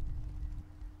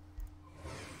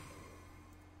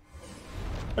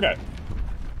 Okay.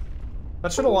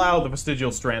 That should allow the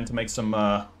Vestigial Strand to make some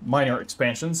minor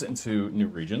expansions into new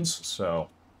regions, so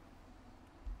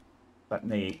that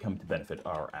may come to benefit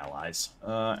our allies.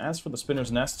 As for the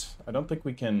Spinner's Nest, I don't think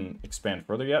we can expand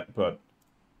further yet, but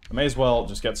I may as well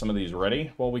just get some of these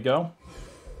ready while we go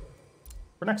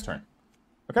for next turn.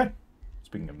 Okay,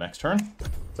 speaking of next turn,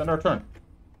 let's end our turn.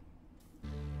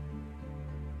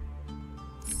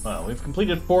 Well, we've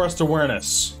completed Forest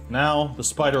Awareness. Now, the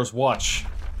spiders watch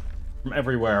from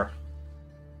everywhere.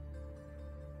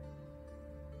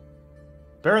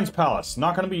 Baron's Palace,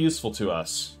 not going to be useful to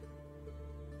us.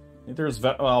 Neither is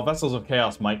well, Vessels of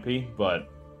Chaos might be,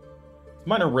 but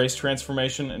Minor race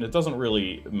transformation, and it doesn't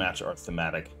really match our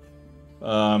thematic.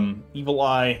 Evil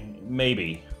Eye,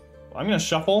 maybe. I'm gonna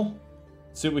shuffle,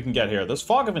 see what we can get here. There's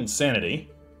Fog of Insanity.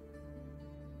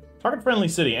 Target-friendly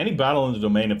city. Any battle in the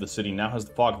domain of the city now has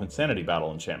the Fog of Insanity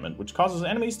battle enchantment, which causes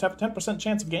enemies to have a 10%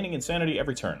 chance of gaining insanity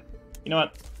every turn. You know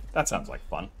what? That sounds like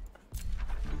fun.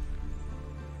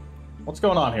 What's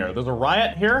going on here? There's a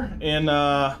riot here in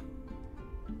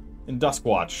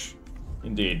Duskwatch.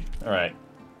 Indeed. Alright.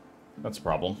 That's a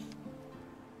problem.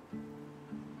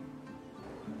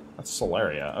 That's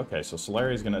Solaria. Okay, so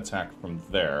Solaria's gonna attack from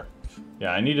there.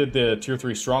 Yeah, I needed the tier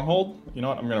 3 stronghold. You know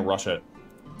what? I'm gonna rush it.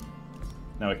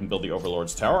 Now we can build the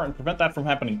Overlord's Tower and prevent that from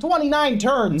happening. 29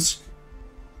 turns!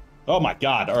 Oh my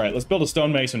god. Alright, let's build a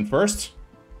Stonemason first.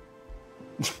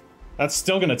 That's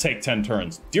still gonna take 10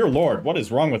 turns. Dear lord, what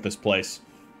is wrong with this place?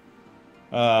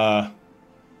 Wow.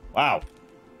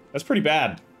 That's pretty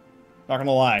bad. Not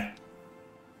gonna lie.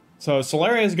 So,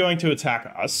 Solaria is going to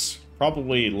attack us.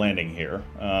 Probably landing here.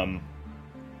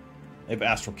 They have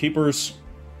Astral Keepers.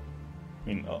 I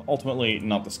mean, ultimately,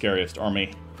 not the scariest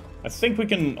army. I think we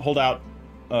can hold out,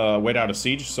 wait out a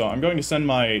siege, so I'm going to send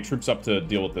my troops up to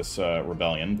deal with this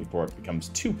rebellion before it becomes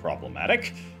too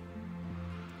problematic.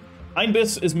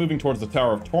 Amidst is moving towards the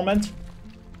Tower of Torment.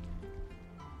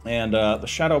 And the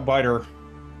Shadow Biter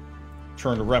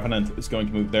turned Revenant is going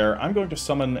to move there. I'm going to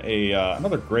summon a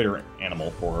another greater animal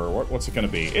for her. What's it going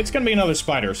to be? It's going to be another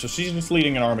spider, so she's just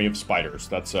leading an army of spiders.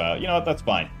 That's, you know what, that's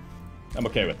fine. I'm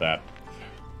okay with that.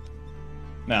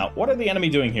 Now, what are the enemy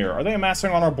doing here? Are they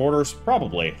amassing on our borders?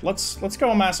 Probably. Let's go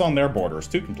amass on their borders.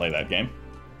 Two can play that game.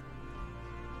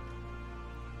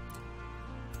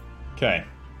 Okay.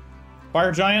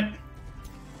 Fire Giant.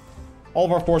 All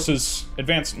of our forces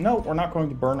advance. No, we're not going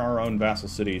to burn our own vassal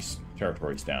cities'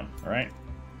 territories down, alright?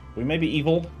 We may be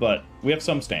evil, but we have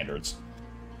some standards.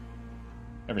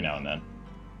 Every now and then.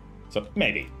 So,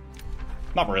 maybe.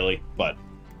 Not really, but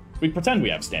we pretend we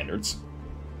have standards.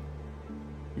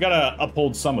 We gotta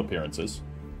uphold some appearances.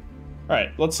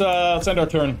 Alright, let's end our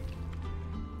turn.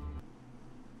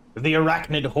 The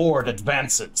Arachnid Horde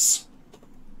advances.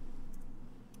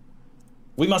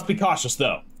 We must be cautious,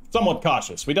 though. Somewhat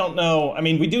cautious. We don't know... I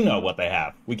mean, we do know what they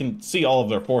have. We can see all of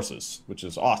their forces, which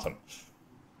is awesome.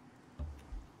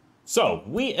 So,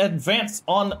 we advance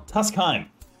on Tuskheim.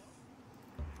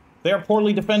 They are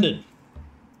poorly defended.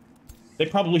 They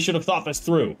probably should have thought this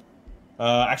through.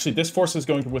 Actually, this force is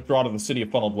going to withdraw to the city of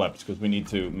Funneled Webs, because we need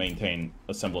to maintain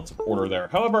a semblance of order there.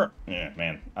 However,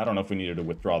 man, I don't know if we needed to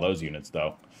withdraw those units,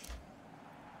 though.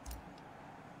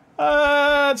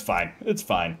 It's fine. It's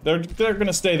fine. They're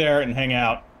gonna stay there and hang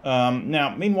out.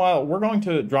 Now, meanwhile, we're going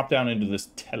to drop down into this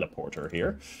teleporter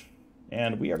here.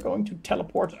 And we are going to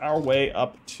teleport our way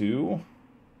up to...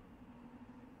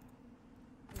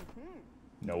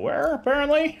 nowhere,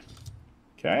 apparently?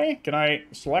 Okay, can I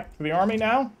select the army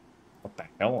now? What the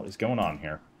hell is going on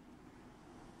here?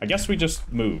 I guess we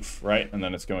just move, right? And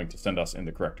then it's going to send us in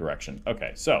the correct direction.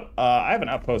 Okay, so, I have an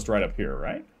outpost right up here,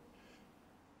 right?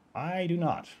 I do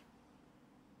not.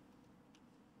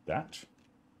 That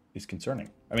is concerning.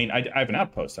 I mean, I have an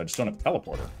outpost, I just don't have a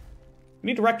teleporter. We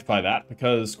need to rectify that,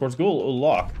 because Korzgul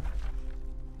Ulok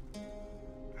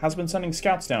has been sending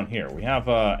scouts down here. We have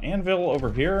Anvil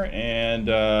over here, and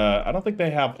I don't think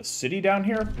they have a city down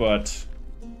here, but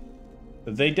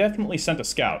they definitely sent a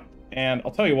scout. And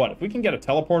I'll tell you what, if we can get a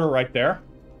teleporter right there,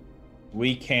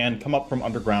 we can come up from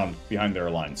underground behind their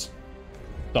lines.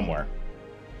 Somewhere.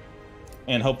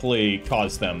 And hopefully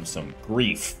cause them some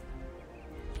grief.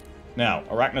 Now,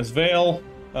 Arachna's Veil.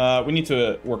 We need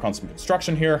to work on some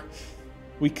construction here.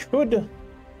 We could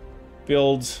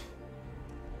build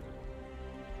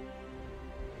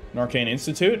an Arcane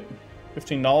Institute.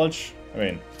 15 knowledge. I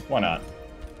mean, why not?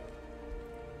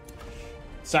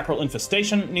 Sacral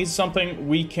Infestation needs something.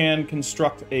 We can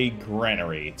construct a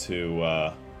granary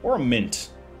to, or a mint.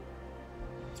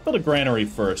 Let's build a granary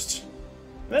first.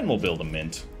 Then we'll build a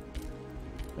mint.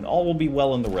 And all will be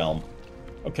well in the realm.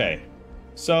 Okay.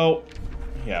 So,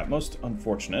 yeah, most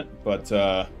unfortunate, but,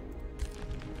 I'm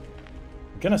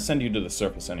gonna send you to the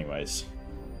surface anyways.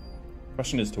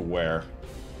 Question is to where?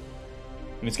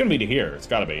 And it's gonna be to here. It's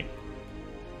gotta be.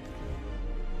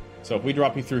 So if we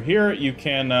drop you through here, you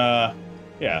can,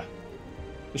 yeah.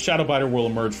 The Shadow Biter will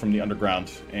emerge from the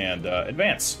underground and,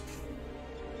 advance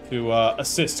to,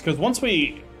 assist. Because once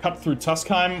we cut through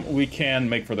Tuskheim, we can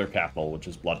make for their capital, which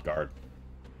is Bloodguard.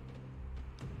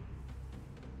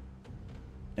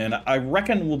 And I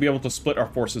reckon we'll be able to split our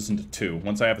forces into two.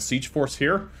 Once I have a siege force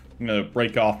here, I'm going to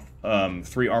break off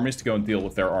 3 armies to go and deal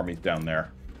with their armies down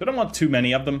there. I don't want too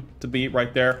many of them to be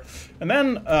right there. And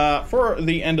then, for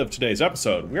the end of today's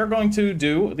episode, we are going to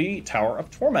do the Tower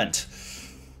of Torment.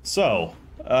 So,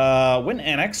 when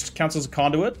annexed, counts as a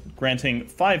conduit, granting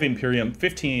 5 Imperium,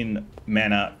 15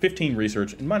 mana, 15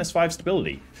 research, and -5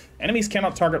 stability. Enemies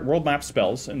cannot target world map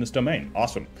spells in this domain.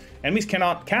 Awesome. Enemies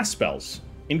cannot cast spells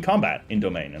in combat in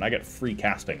domain, and I get free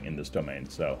casting in this domain,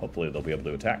 so hopefully they'll be able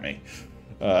to attack me.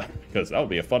 Because that would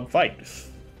be a fun fight.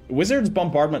 Wizard's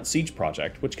Bombardment Siege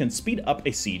Project, which can speed up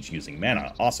a siege using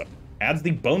mana. Awesome. Adds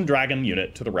the Bone Dragon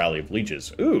unit to the Rally of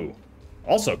Leeches. Ooh,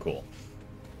 also cool.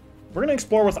 We're going to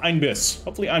explore with Unbeheld.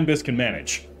 Hopefully Unbeheld can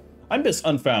manage. Unbeheld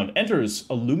Unfound enters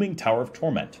a looming Tower of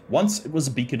Torment. Once it was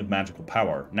a beacon of magical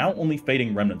power, now only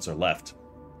fading remnants are left.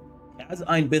 As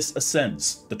Unbeheld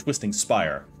ascends the twisting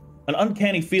spire, an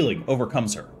uncanny feeling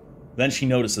overcomes her. Then she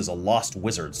notices a lost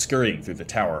wizard scurrying through the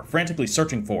tower, frantically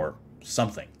searching for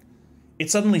something. It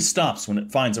suddenly stops when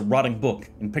it finds a rotting book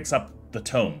and picks up the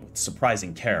tome with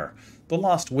surprising care. The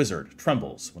lost wizard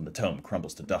trembles when the tome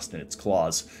crumbles to dust in its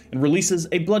claws and releases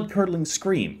a blood-curdling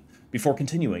scream before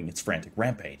continuing its frantic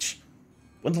rampage.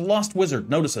 When the lost wizard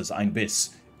notices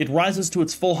Unbeheld, it rises to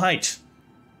its full height,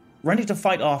 ready to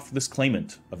fight off this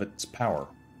claimant of its power,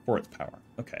 for its power.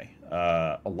 Okay,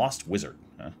 a lost wizard,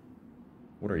 huh?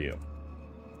 What are you?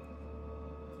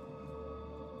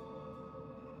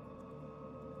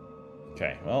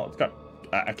 Okay, well, it's got...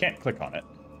 I can't click on it.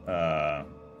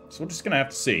 So we're just gonna have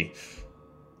to see.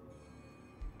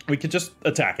 We could just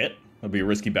attack it. That'd be a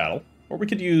risky battle. Or we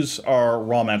could use our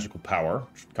raw magical power,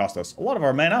 which would cost us a lot of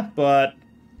our mana, but...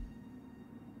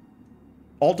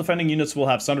 all defending units will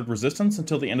have sundered resistance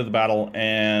until the end of the battle,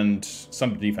 and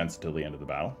sundered defense until the end of the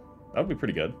battle. That would be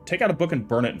pretty good. Take out a book and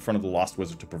burn it in front of the lost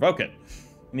wizard to provoke it.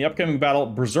 In the upcoming battle,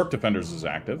 Berserk Defenders is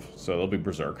active, so they'll be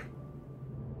Berserk.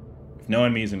 If no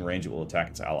enemy is in range, it will attack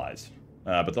its allies.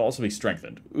 But they'll also be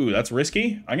strengthened. Ooh, that's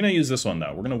risky. I'm going to use this one, though.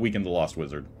 We're going to weaken the lost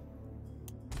wizard.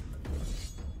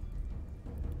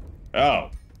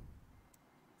 Oh.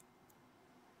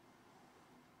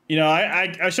 You know,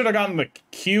 I should have gotten the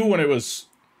cue when it was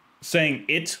saying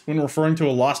it when referring to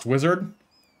a lost wizard.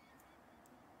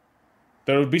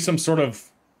 That it would be some sort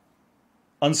of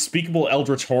unspeakable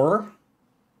eldritch horror.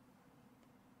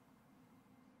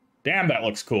 Damn, that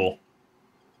looks cool.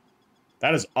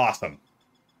 That is awesome.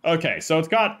 Okay, so it's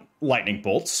got lightning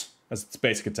bolts as its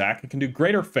basic attack. It can do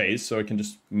greater phase, so it can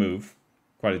just move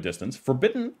quite a distance.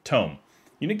 Forbidden Tome.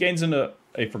 Unit gains into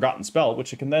a forgotten spell,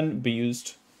 which can then be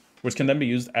used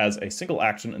as a single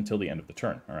action until the end of the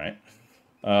turn. All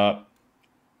right.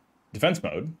 Defense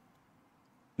mode.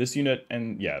 This unit,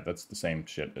 and yeah, that's the same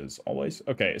shit as always.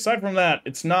 Okay, aside from that,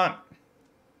 it's not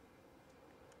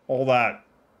all that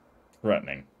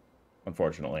threatening,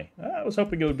 unfortunately. I was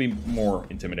hoping it would be more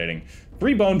intimidating.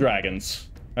 3 bone dragons,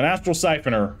 an astral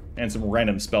siphoner, and some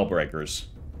random spell breakers.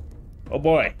 Oh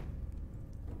boy.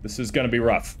 This is gonna be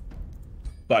rough.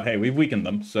 But hey, we've weakened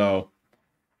them, so...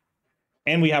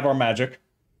 and we have our magic.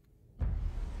 I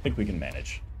think we can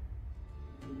manage.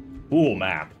 Cool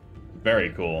map.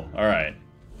 Very cool. Alright.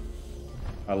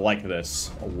 I like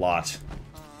this a lot.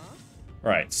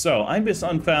 Alright, so Unbeheld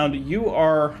Unfound, you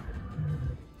are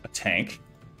a tank,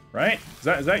 right?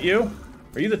 Is that you?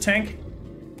 Are you the tank?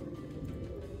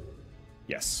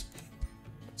 Yes.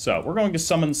 So, we're going to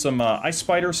summon some ice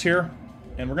spiders here,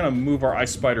 and we're going to move our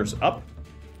ice spiders up.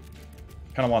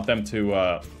 Kind of want them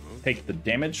to take the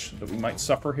damage that we might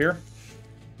suffer here.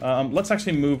 Let's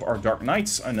actually move our Dark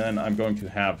Knights, and then I'm going to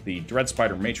have the Dread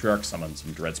Spider Matriarch summon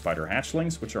some Dread Spider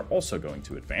Hatchlings, which are also going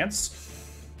to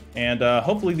advance. And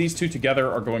hopefully these two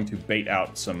together are going to bait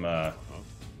out some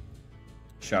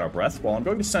Shadow Breath, while I'm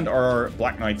going to send our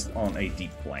Black Knights on a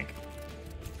deep flank.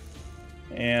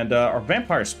 And our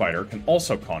Vampire Spider can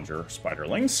also conjure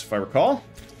Spiderlings, if I recall.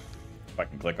 If I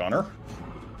can click on her.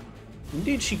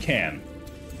 Indeed she can.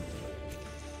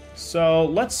 So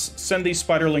let's send these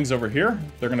spiderlings over here.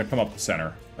 They're going to come up the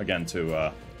center, again,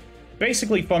 to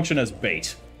basically function as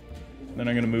bait. Then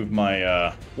I'm going to move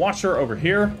my Watcher over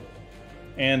here,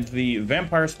 and the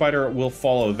Vampire Spider will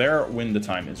follow there when the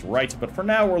time is right. But for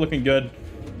now, we're looking good.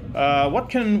 What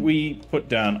can we put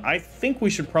down? I think we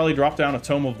should probably drop down a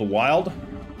Tome of the Wild.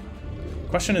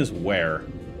 Question is where?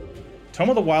 Tome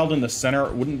of the Wild in the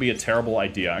center wouldn't be a terrible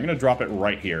idea. I'm going to drop it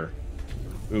right here.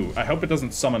 Ooh, I hope it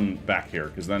doesn't summon back here,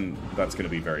 because then that's going to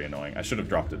be very annoying. I should have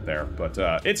dropped it there, but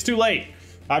it's too late.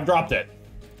 I've dropped it.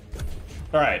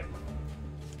 Alright.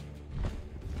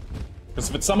 Because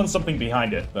if it summons something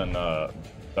behind it, then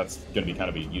that's going to be kind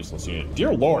of a useless unit.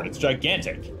 Dear Lord, it's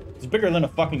gigantic. It's bigger than a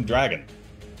fucking dragon.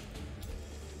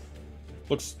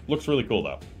 Looks really cool,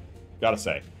 though. Gotta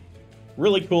say.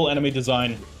 Really cool enemy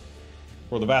design.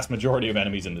 for the vast majority of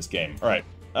enemies in this game. Alright,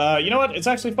 you know what? It's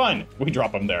actually fine. We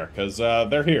drop them there, because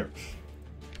they're here.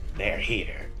 They're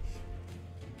here.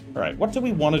 Alright, what do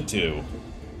we want to do?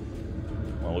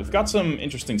 Well, we've got some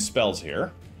interesting spells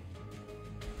here.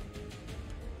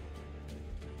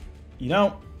 You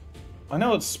know, I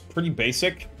know it's pretty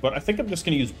basic, but I think I'm just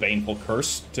going to use Baneful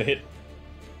Curse to hit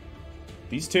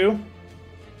these two.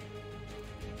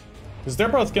 Because they're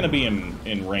both going to be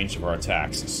in range of our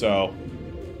attacks, so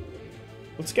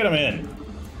let's get them in.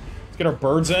 Let's get our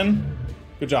birds in.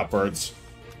 Good job, birds.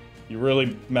 You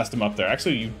really messed them up there.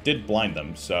 Actually, you did blind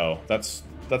them, so that's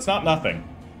not nothing.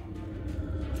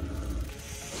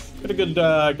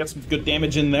 Get some good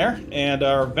damage in there. And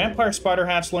our vampire spider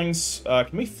hatchlings,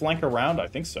 can we flank around? I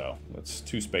think so. That's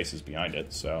 2 spaces behind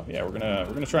it. So yeah, we're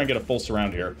gonna try and get a full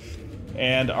surround here.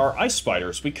 And our ice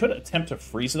spiders, we could attempt to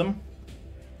freeze them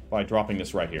by dropping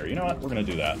this right here. You know what? We're gonna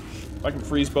do that. If I can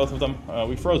freeze both of them.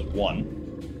 We froze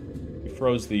one. We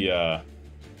froze the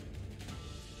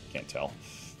can't tell.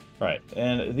 Alright,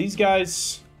 and these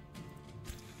guys,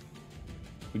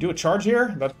 we do a charge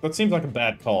here? That seems like a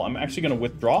bad call. I'm actually going to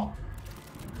withdraw.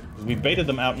 We baited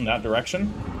them out in that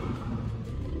direction.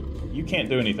 You can't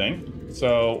do anything.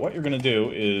 So what you're going to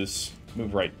do is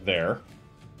move right there.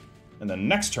 And then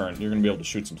next turn, you're going to be able to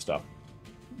shoot some stuff.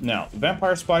 Now,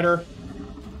 Vampire Spider,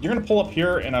 you're going to pull up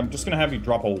here, and I'm just going to have you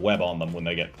drop a web on them when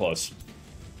they get close.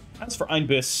 As for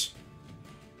Einbiss,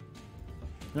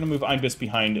 we're going to move Einbiss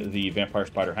behind the Vampire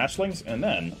Spider hatchlings, and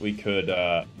then we could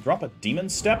drop a Demon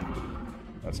Step.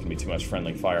 That's going to be too much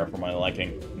friendly fire for my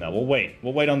liking. No, we'll wait.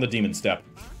 We'll wait on the Demon Step.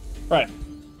 Alright.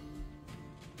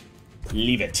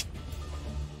 Leave it.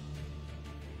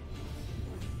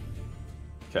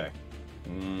 Okay.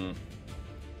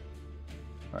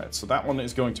 Alright, so that one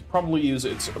is going to probably use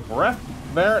its breath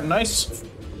there. Nice.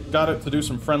 Got it to do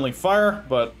some friendly fire,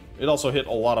 but it also hit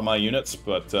a lot of my units,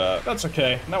 but that's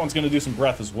okay. And that one's going to do some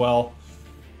breath as well.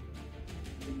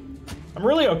 I'm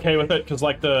really okay with it, because,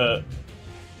 like, that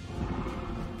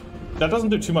doesn't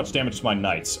do too much damage to my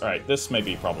knights. Alright, this may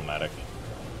be problematic.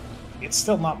 It's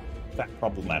still not that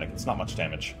problematic. It's not much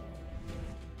damage.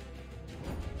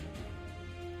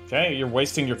 Okay, you're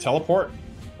wasting your teleport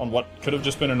on what could have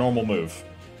just been a normal move.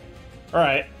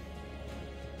 Alright.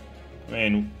 I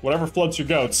mean, whatever floats your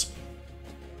goats.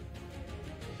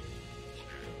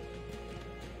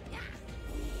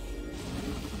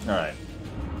 Alright.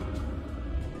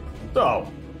 So,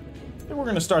 we're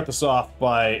going to start this off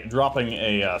by dropping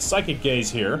a Psychic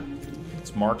Gaze here.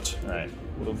 It's marked. Alright.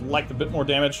 Would have liked a bit more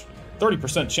damage.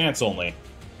 30% chance only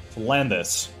to land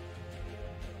this.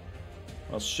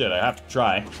 Well, shit, I have to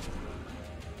try.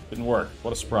 Didn't work.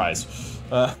 What a surprise.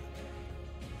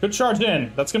 Good charge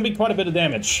in. That's going to be quite a bit of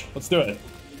damage. Let's do it.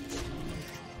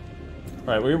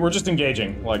 Alright, we're just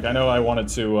engaging. Like, I know I wanted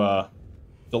to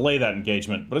delay that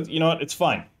engagement, but you know what? It's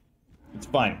fine. It's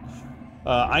fine.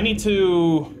 I need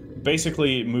to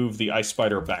basically move the Ice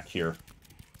Spider back here. And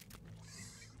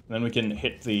then we can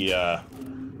hit the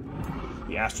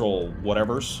Astral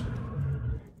whatevers.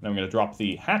 Then I'm going to drop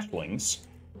the Hatchlings.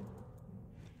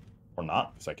 Or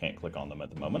not, because I can't click on them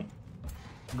at the moment.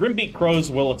 Grimbeak Crows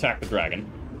will attack the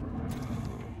dragon.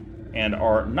 And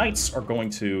our Knights are going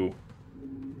to...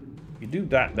 We do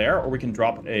that there, or we can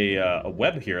drop a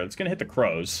web here. It's going to hit the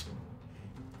Crows.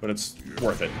 But it's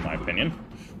worth it, in my opinion.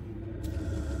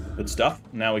 Good stuff.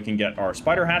 Now we can get our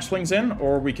Spider Hatchlings in,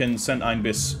 or we can send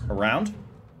Einbiss around.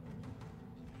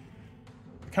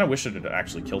 I kind of wish it had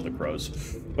actually killed the Crows.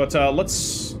 But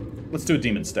let's do a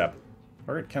Demon Step.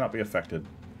 Target cannot be affected.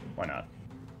 Why not?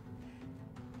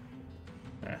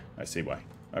 I see why.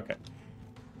 Okay.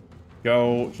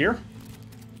 Go here.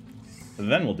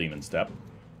 Then we'll Demon Step.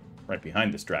 Right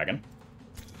behind this dragon.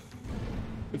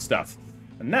 Good stuff.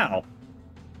 And now,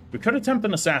 we could attempt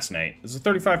an Assassinate. There's a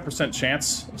 35%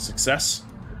 chance of success.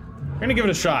 We're gonna give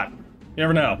it a shot. You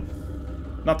never know.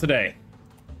 Not today.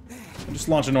 I'll just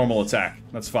launch a normal attack.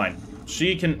 That's fine.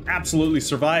 She can absolutely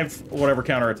survive whatever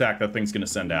counterattack that thing's gonna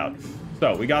send out.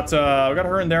 So, we got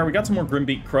her in there. We got some more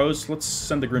Grimbeak Crows. Let's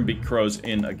send the Grimbeak Crows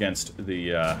in against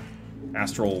the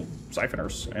Astral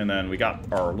Siphoners. And then we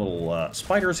got our little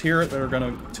spiders here that are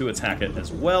going to attack it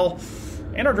as well.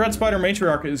 And our Dread Spider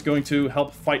Matriarch is going to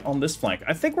help fight on this flank.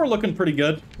 I think we're looking pretty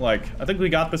good. Like, I think we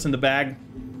got this in the bag.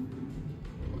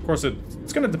 Of course,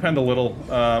 it's going to depend a little.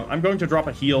 I'm going to drop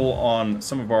a heal on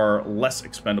some of our less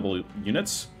expendable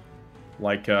units.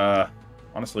 Like,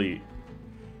 honestly,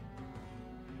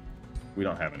 we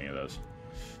don't have any of those.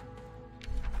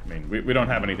 I mean, we don't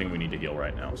have anything we need to heal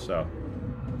right now, so...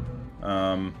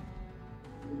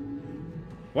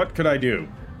 what could I do?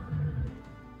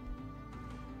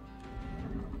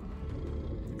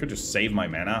 could just save my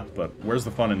mana, but where's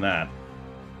the fun in that?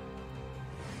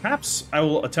 Perhaps I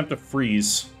will attempt to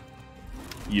freeze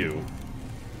you.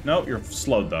 No, you're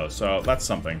slowed, though, so that's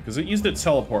something. Because it used its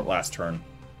teleport last turn.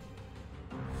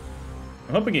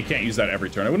 I'm hoping it can't use that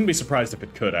every turn. I wouldn't be surprised if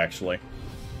it could, actually.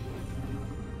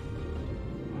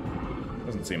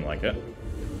 Doesn't seem like it.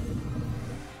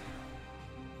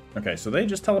 Okay, so they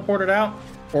just teleported out?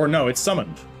 Or no, it's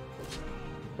summoned.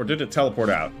 Or did it teleport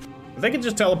out? I think it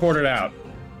just teleported out.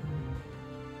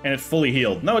 And it fully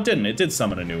healed. No, it didn't. It did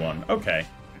summon a new one. Okay.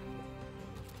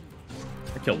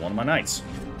 I killed one of my knights.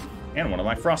 And one of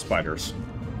my frostbiters.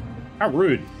 How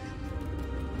rude.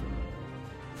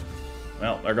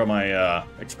 Well, there go my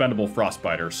expendable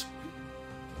frostbiters.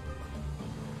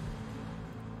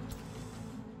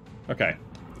 Okay.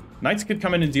 Knights could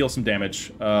come in and deal some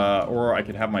damage, or I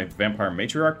could have my vampire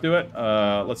matriarch do it.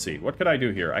 Let's see, what could I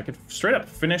do here? I could straight up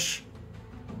finish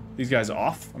these guys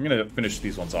off. I'm gonna finish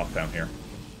these ones off down here.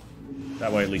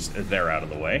 That way at least they're out of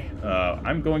the way.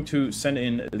 I'm going to send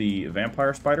in the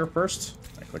vampire spider first.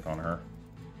 I click on her.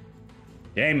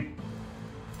 Game.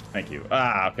 Thank you.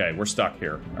 Ah, okay, we're stuck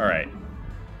here. Alright.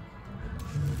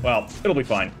 Well, it'll be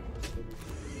fine.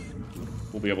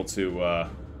 We'll be able to,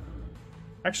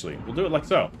 actually, we'll do it like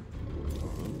so.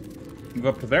 Move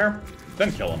up to there,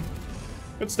 then kill him.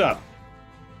 Good stuff.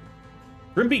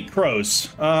 Grimbeak Crows.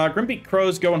 Grimbeak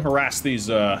Crows go and harass these,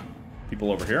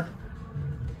 people over here.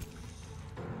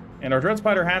 And our Dread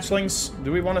Spider hatchlings,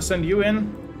 do we want to send you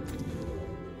in?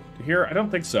 To here? I don't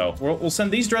think so. We'll send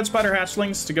these Dread Spider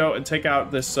hatchlings to go and take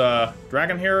out this,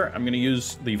 dragon here. I'm gonna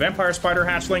use the Vampire Spider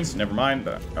hatchlings. Never mind,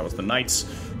 that was the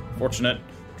Knights. Fortunate.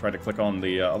 Tried to click on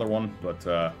the, other one, but,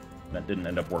 that didn't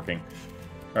end up working.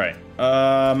 Alright,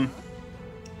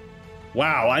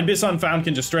 wow, Unbeheld Unfound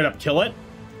can just straight up kill it?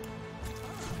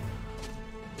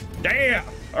 Damn!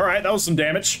 Alright, that was some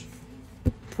damage.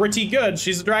 Pretty good,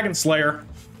 she's a Dragon Slayer.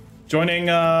 Joining,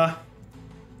 Asha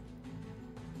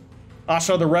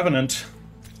the Revenant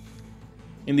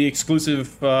in the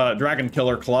exclusive,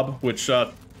 Dragonkiller club, which,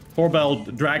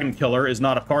 Torbeld Dragonkiller is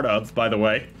not a part of, by the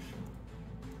way.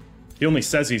 He only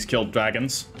says he's killed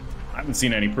dragons. I haven't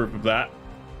seen any proof of that.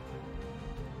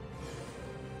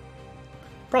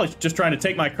 Probably just trying to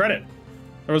take my credit.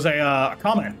 There was a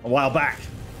comment a while back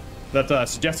that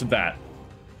suggested that.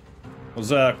 It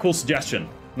was a cool suggestion.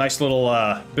 Nice little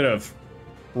bit of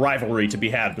rivalry to be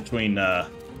had between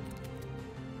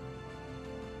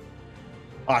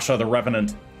Asha the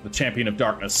Revenant, the Champion of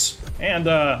Darkness, and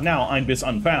now Unbeheld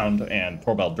Unfound and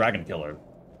Torbeld Dragonkiller.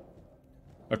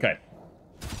 Okay.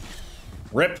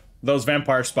 Rip those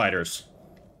vampire spiders.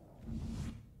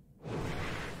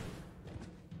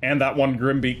 And that one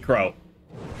Grimbeak Crow.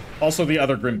 Also the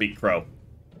other Grimbeak Crow.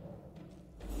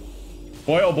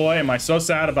 Boy, oh boy, am I so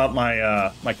sad about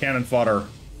my, my cannon fodder.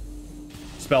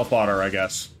 Spell fodder, I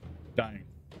guess. Dying.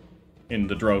 In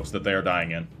the droves that they are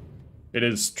dying in. It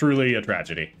is truly a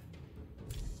tragedy.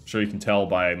 I'm sure you can tell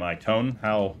by my tone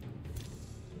how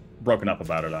broken up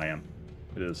about it I am.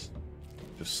 It is.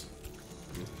 Just...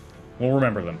 we'll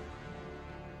remember them.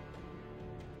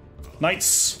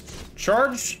 Knights.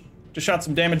 Charge. Just shot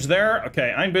some damage there.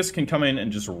 Okay, Unbeheld can come in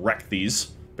and just wreck these,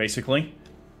 basically.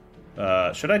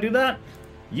 Should I do that?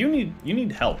 You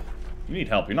need help. You need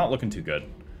help. You're not looking too good.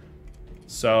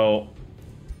 So,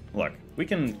 look, we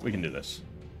can do this.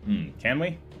 Can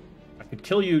we? I could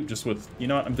kill you just with... you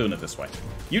know what? I'm doing it this way.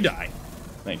 You die.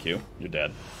 Thank you. You're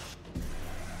dead.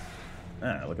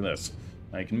 Ah, look at this.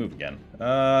 Now you can move again.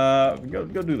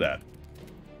 Go do that.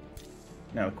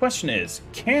 Now, the question is,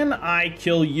 can I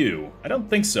kill you? I don't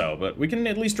think so, but we can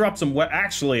at least drop some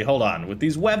actually, hold on. With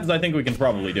these webs, I think we can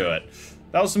probably do it.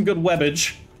 That was some good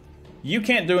webbage. You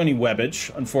can't do any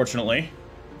webbage, unfortunately.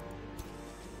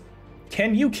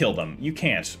 Can you kill them? You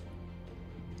can't.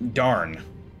 Darn.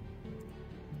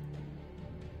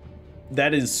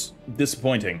 That is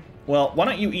disappointing. Well, why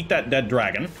don't you eat that dead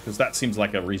dragon? Because that seems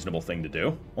like a reasonable thing to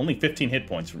do. Only 15 hit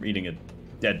points from eating a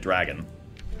dead dragon.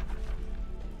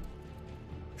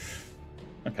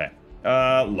 Okay.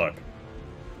 Look.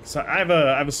 So I have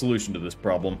a solution to this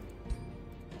problem.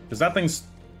 Because that thing's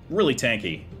really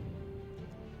tanky.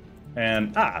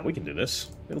 And, we can do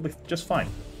this. It'll be just fine.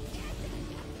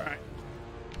 Alright.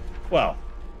 Well,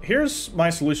 here's my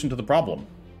solution to the problem.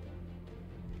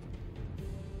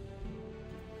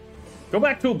 Go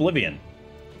back to Oblivion.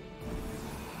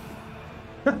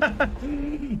 That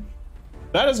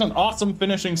is an awesome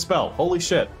finishing spell. Holy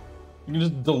shit. You can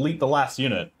just delete the last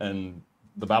unit and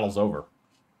the battle's over.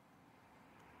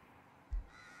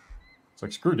 It's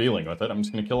like, screw dealing with it. I'm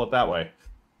just gonna kill it that way.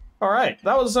 Alright,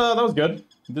 that was good.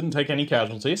 Didn't take any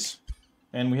casualties.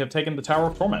 And we have taken the Tower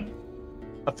of Torment.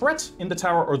 A threat in the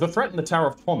tower, or the threat in the Tower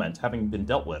of Torment having been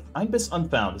dealt with, Unbeheld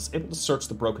Unfound is able to search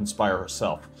the broken spire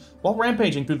herself. While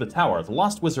rampaging through the tower, the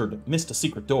lost wizard missed a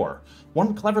secret door,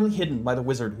 one cleverly hidden by the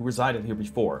wizard who resided here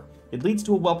before. It leads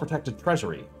to a well-protected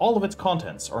treasury. All of its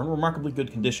contents are in remarkably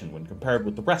good condition when compared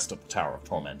with the rest of the Tower of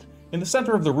Torment. In the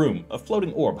center of the room, a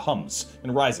floating orb hums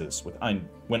and rises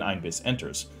when Unbeheld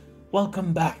enters.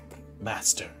 "Welcome back,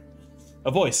 Master." A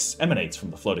voice emanates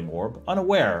from the floating orb,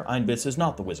 unaware Unbeheld is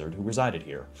not the wizard who resided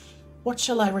here. "What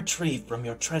shall I retrieve from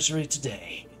your treasury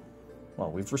today?" Well,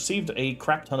 we've received a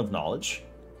crap ton of knowledge.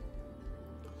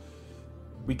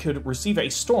 We could receive a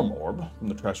storm orb from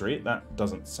the treasury. That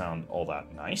doesn't sound all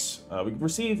that nice. We could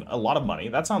receive a lot of money.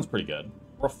 That sounds pretty good.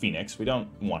 Or a phoenix. We don't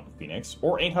want a phoenix.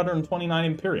 Or 829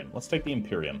 Imperium. Let's take the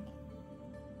Imperium.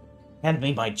 "Hand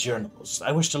me my journals.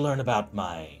 I wish to learn about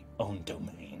my own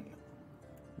domain."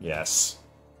 Yes.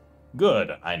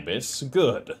 Good, Unbeheld.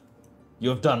 Good. You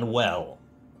have done well.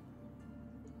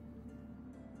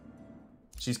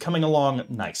 She's coming along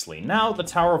nicely. Now the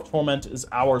Tower of Torment is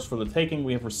ours for the taking.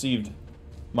 We have received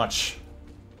much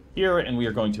here, and we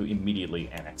are going to immediately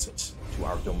annex it to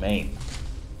our domain.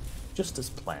 Just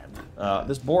as planned.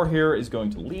 This boar here is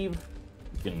going to leave.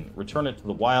 We can return it to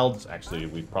the wilds. Actually,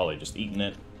 we've probably just eaten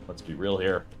it. Let's be real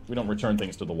here. We don't return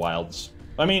things to the wilds.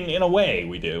 I mean, in a way,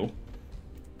 we do.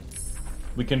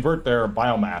 We convert their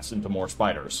biomass into more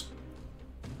spiders.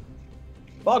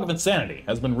 Fog of Insanity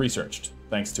has been researched,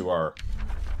 thanks to our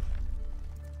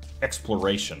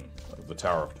exploration of the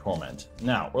Tower of Torment.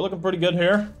 Now, we're looking pretty good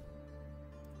here.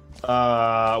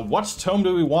 What tome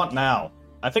do we want now?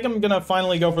 I think I'm gonna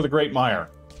finally go for the Great Mire.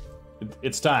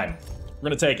 It's time. We're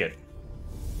gonna take it.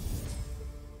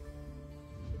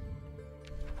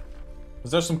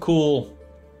 Because there's some cool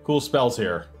spells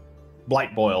here.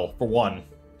 Blight Boil, for one.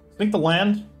 Think the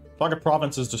land? Target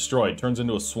province is destroyed, turns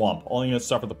into a swamp. All units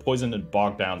suffer the poison and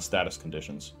bogged down status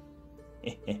conditions.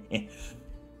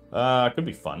 Could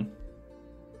be fun.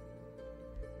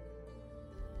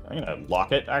 I'm gonna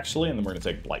lock it, actually, and then we're gonna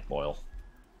take Blight Boil.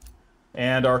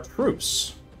 And our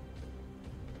troops.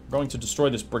 We're going to destroy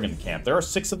this brigand camp. There are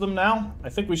 6 of them now. I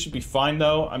think we should be fine,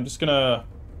 though. I'm just gonna...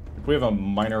 If we have a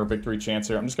minor victory chance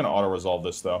here, I'm just gonna auto-resolve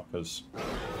this, though, because...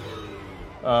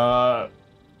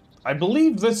 I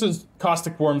believe this is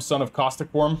Caustic Worm, son of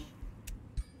Caustic Worm,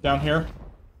 down here.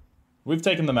 We've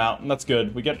taken them out, and that's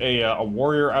good. We get a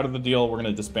warrior out of the deal. We're going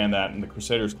to disband that, and the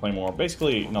Crusaders Claymore.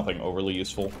 Basically, nothing overly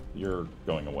useful. You're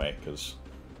going away, because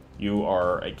you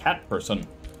are a cat person,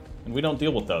 and we don't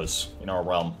deal with those in our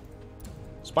realm.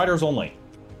 Spiders only.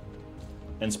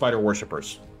 And spider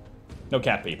worshippers. No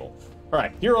cat people.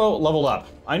 Alright, hero leveled up.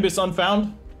 Unbeheld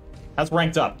Unfound has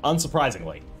ranked up,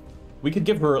 unsurprisingly. We could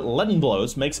give her Leaden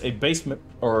Blows, makes base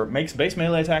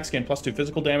melee attacks gain +2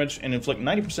 physical damage, and inflict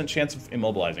 90% chance of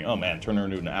immobilizing. Oh man, turn her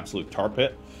into an absolute tar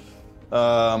pit.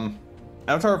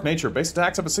 Avatar of Nature, base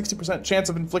attacks have a 60% chance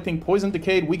of inflicting poison,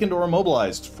 decayed, weakened, or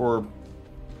immobilized for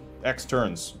X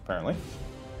turns, apparently.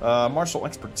 Martial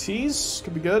Expertise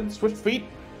could be good. Swift Feet.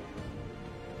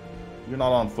 You're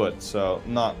not on foot, so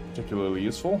not particularly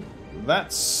useful.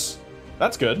 That's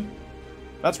good.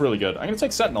 That's really good. I'm gonna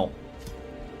take Sentinel.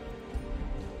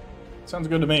 Sounds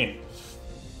good to me.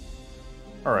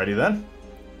 Alrighty then.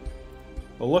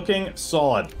 Looking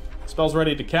solid. Spells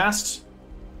ready to cast.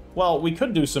 Well, we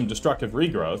could do some destructive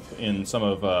regrowth in some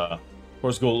of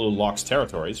Horsgul Locke's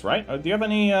territories, right? Do you have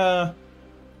any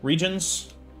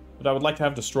regions that I would like to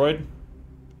have destroyed?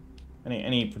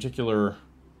 Any particular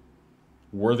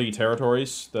worthy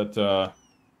territories that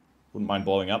wouldn't mind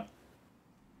blowing up?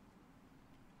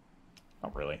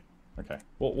 Not really. Okay,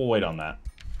 we'll wait on that.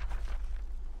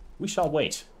 We shall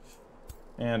wait.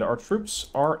 And our troops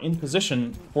are in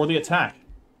position for the attack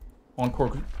on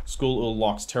Horsgul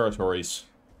Locke's territories,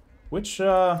 which we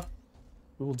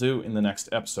will do in the next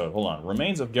episode. Hold on.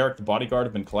 Remains of Garrick the Bodyguard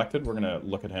have been collected. We're going to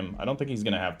look at him. I don't think he's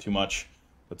going to have too much.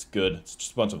 That's good. It's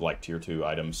just a bunch of, like, tier 2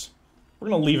 items. We're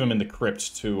going to leave him in the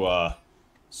crypt to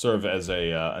serve as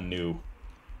a new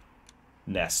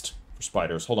nest for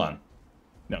spiders. Hold on.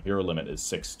 No, hero limit is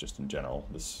 6 just in general.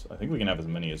 I think we can have as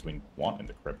many as we want in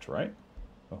the crypt, right?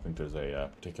 I don't think there's a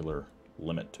particular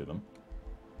limit to them.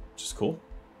 Which is cool.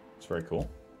 It's very cool.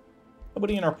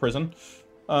 Nobody in our prison.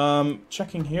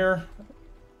 Checking here.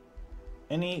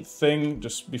 Anything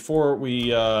just before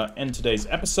we end today's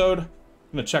episode. I'm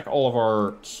going to check all of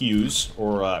our queues,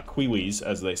 or quiwis,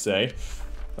 as they say.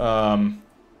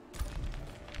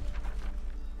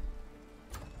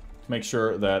 Make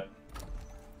sure that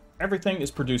everything is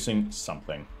producing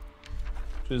something,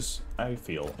 which is, I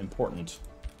feel, important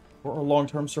for our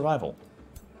long-term survival.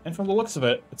 And from the looks of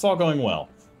it, it's all going well.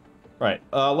 Right,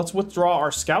 let's withdraw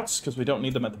our scouts, because we don't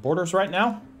need them at the borders right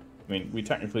now. I mean, we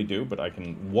technically do, but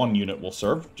one unit will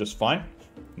serve just fine.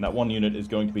 And that one unit is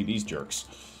going to be these jerks.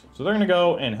 So they're going to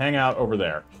go and hang out over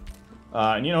there.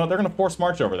 And you know what, they're going to force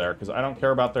march over there, because I don't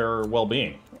care about their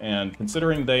well-being. And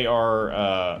considering they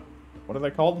are, what are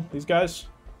they called, these guys?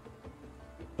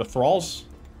 The thralls?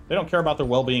 They don't care about their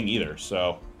well-being either,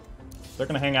 so they're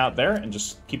going to hang out there and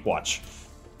just keep watch.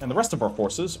 And the rest of our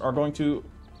forces are going to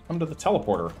come to the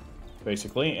teleporter,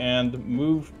 basically, and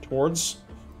move towards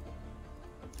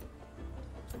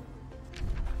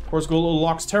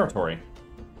Gululok's territory.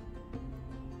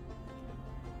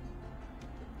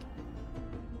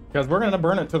 Because we're going to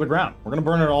burn it to the ground. We're going to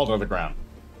burn it all to the ground.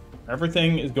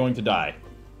 Everything is going to die.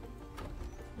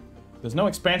 There's no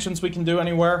expansions we can do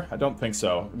anywhere? I don't think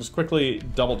so. I'm just quickly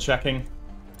double-checking.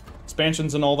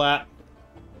 Expansions and all that.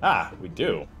 Ah, we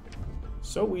do.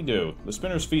 So we do. The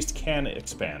Spinner's Feast can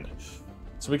expand.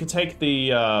 So we can take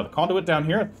the conduit down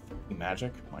here.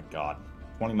 Magic? My god.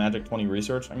 20 magic, 20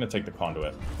 research. I'm going to take the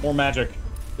conduit. More magic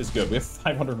is good. We have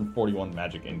 541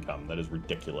 magic income. That is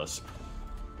ridiculous.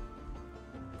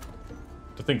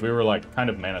 To think we were, like, kind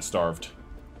of mana-starved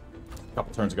a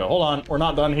couple turns ago. Hold on. We're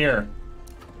not done here.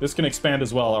 This can expand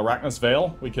as well. Arachnus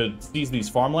Vale. We could seize these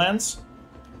farmlands.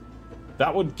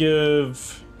 That would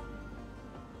give...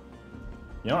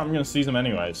 You know, I'm going to seize them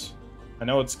anyways. I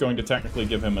know it's going to technically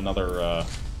give him another,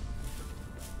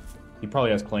 He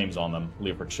probably has claims on them,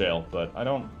 Leofric Shale, but I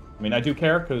don't... I mean, I do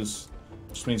care, because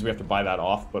it just means we have to buy that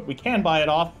off, but we can buy it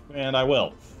off, and I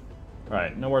will.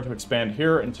 Alright, nowhere to expand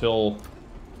here until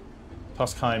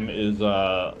Tuskheim is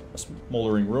a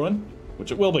smoldering ruin,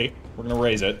 which it will be. We're going to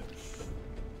raise it.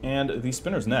 And the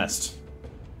Spinner's Nest.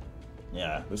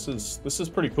 Yeah, this is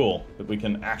pretty cool that we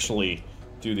can actually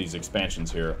do these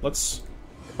expansions here. Let's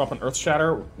drop an Earth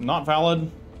Shatter. Not valid.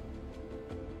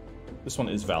 This one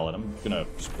is valid. I'm gonna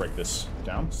just break this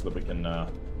down so that we can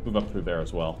move up through there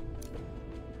as well.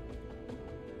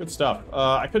 Good stuff.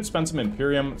 I could spend some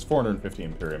Imperium. It's 450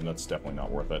 Imperium. That's definitely not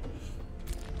worth it.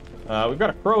 We've got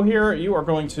a Crow here. You are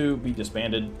going to be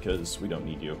disbanded because we don't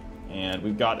need you. And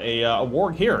we've got a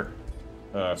Warg here.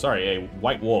 Sorry, a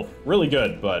White Wolf. Really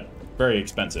good, but very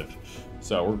expensive.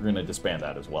 So we're going to disband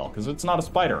that as well, because it's not a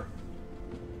spider.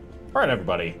 Alright,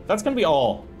 everybody. That's going to be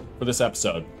all for this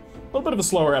episode. A little bit of a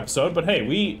slower episode, but hey,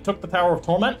 we took the Tower of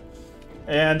Torment,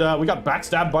 and we got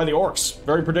backstabbed by the orcs,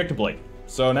 very predictably.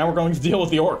 So now we're going to deal with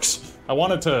the orcs. I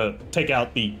wanted to take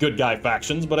out the good guy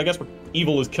factions, but I guess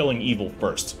evil is killing evil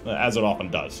first, as it often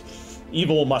does.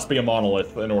 Evil must be a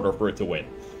monolith in order for it to win.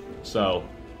 So,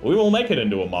 we will make it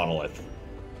into a monolith.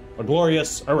 A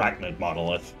glorious arachnid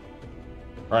monolith.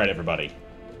 Alright, everybody.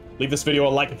 Leave this video a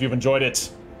like if you've enjoyed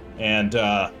it, and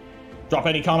drop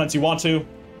any comments you want to.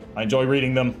 I enjoy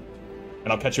reading them,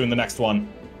 and I'll catch you in the next one.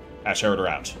 Ash Heriter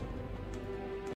out.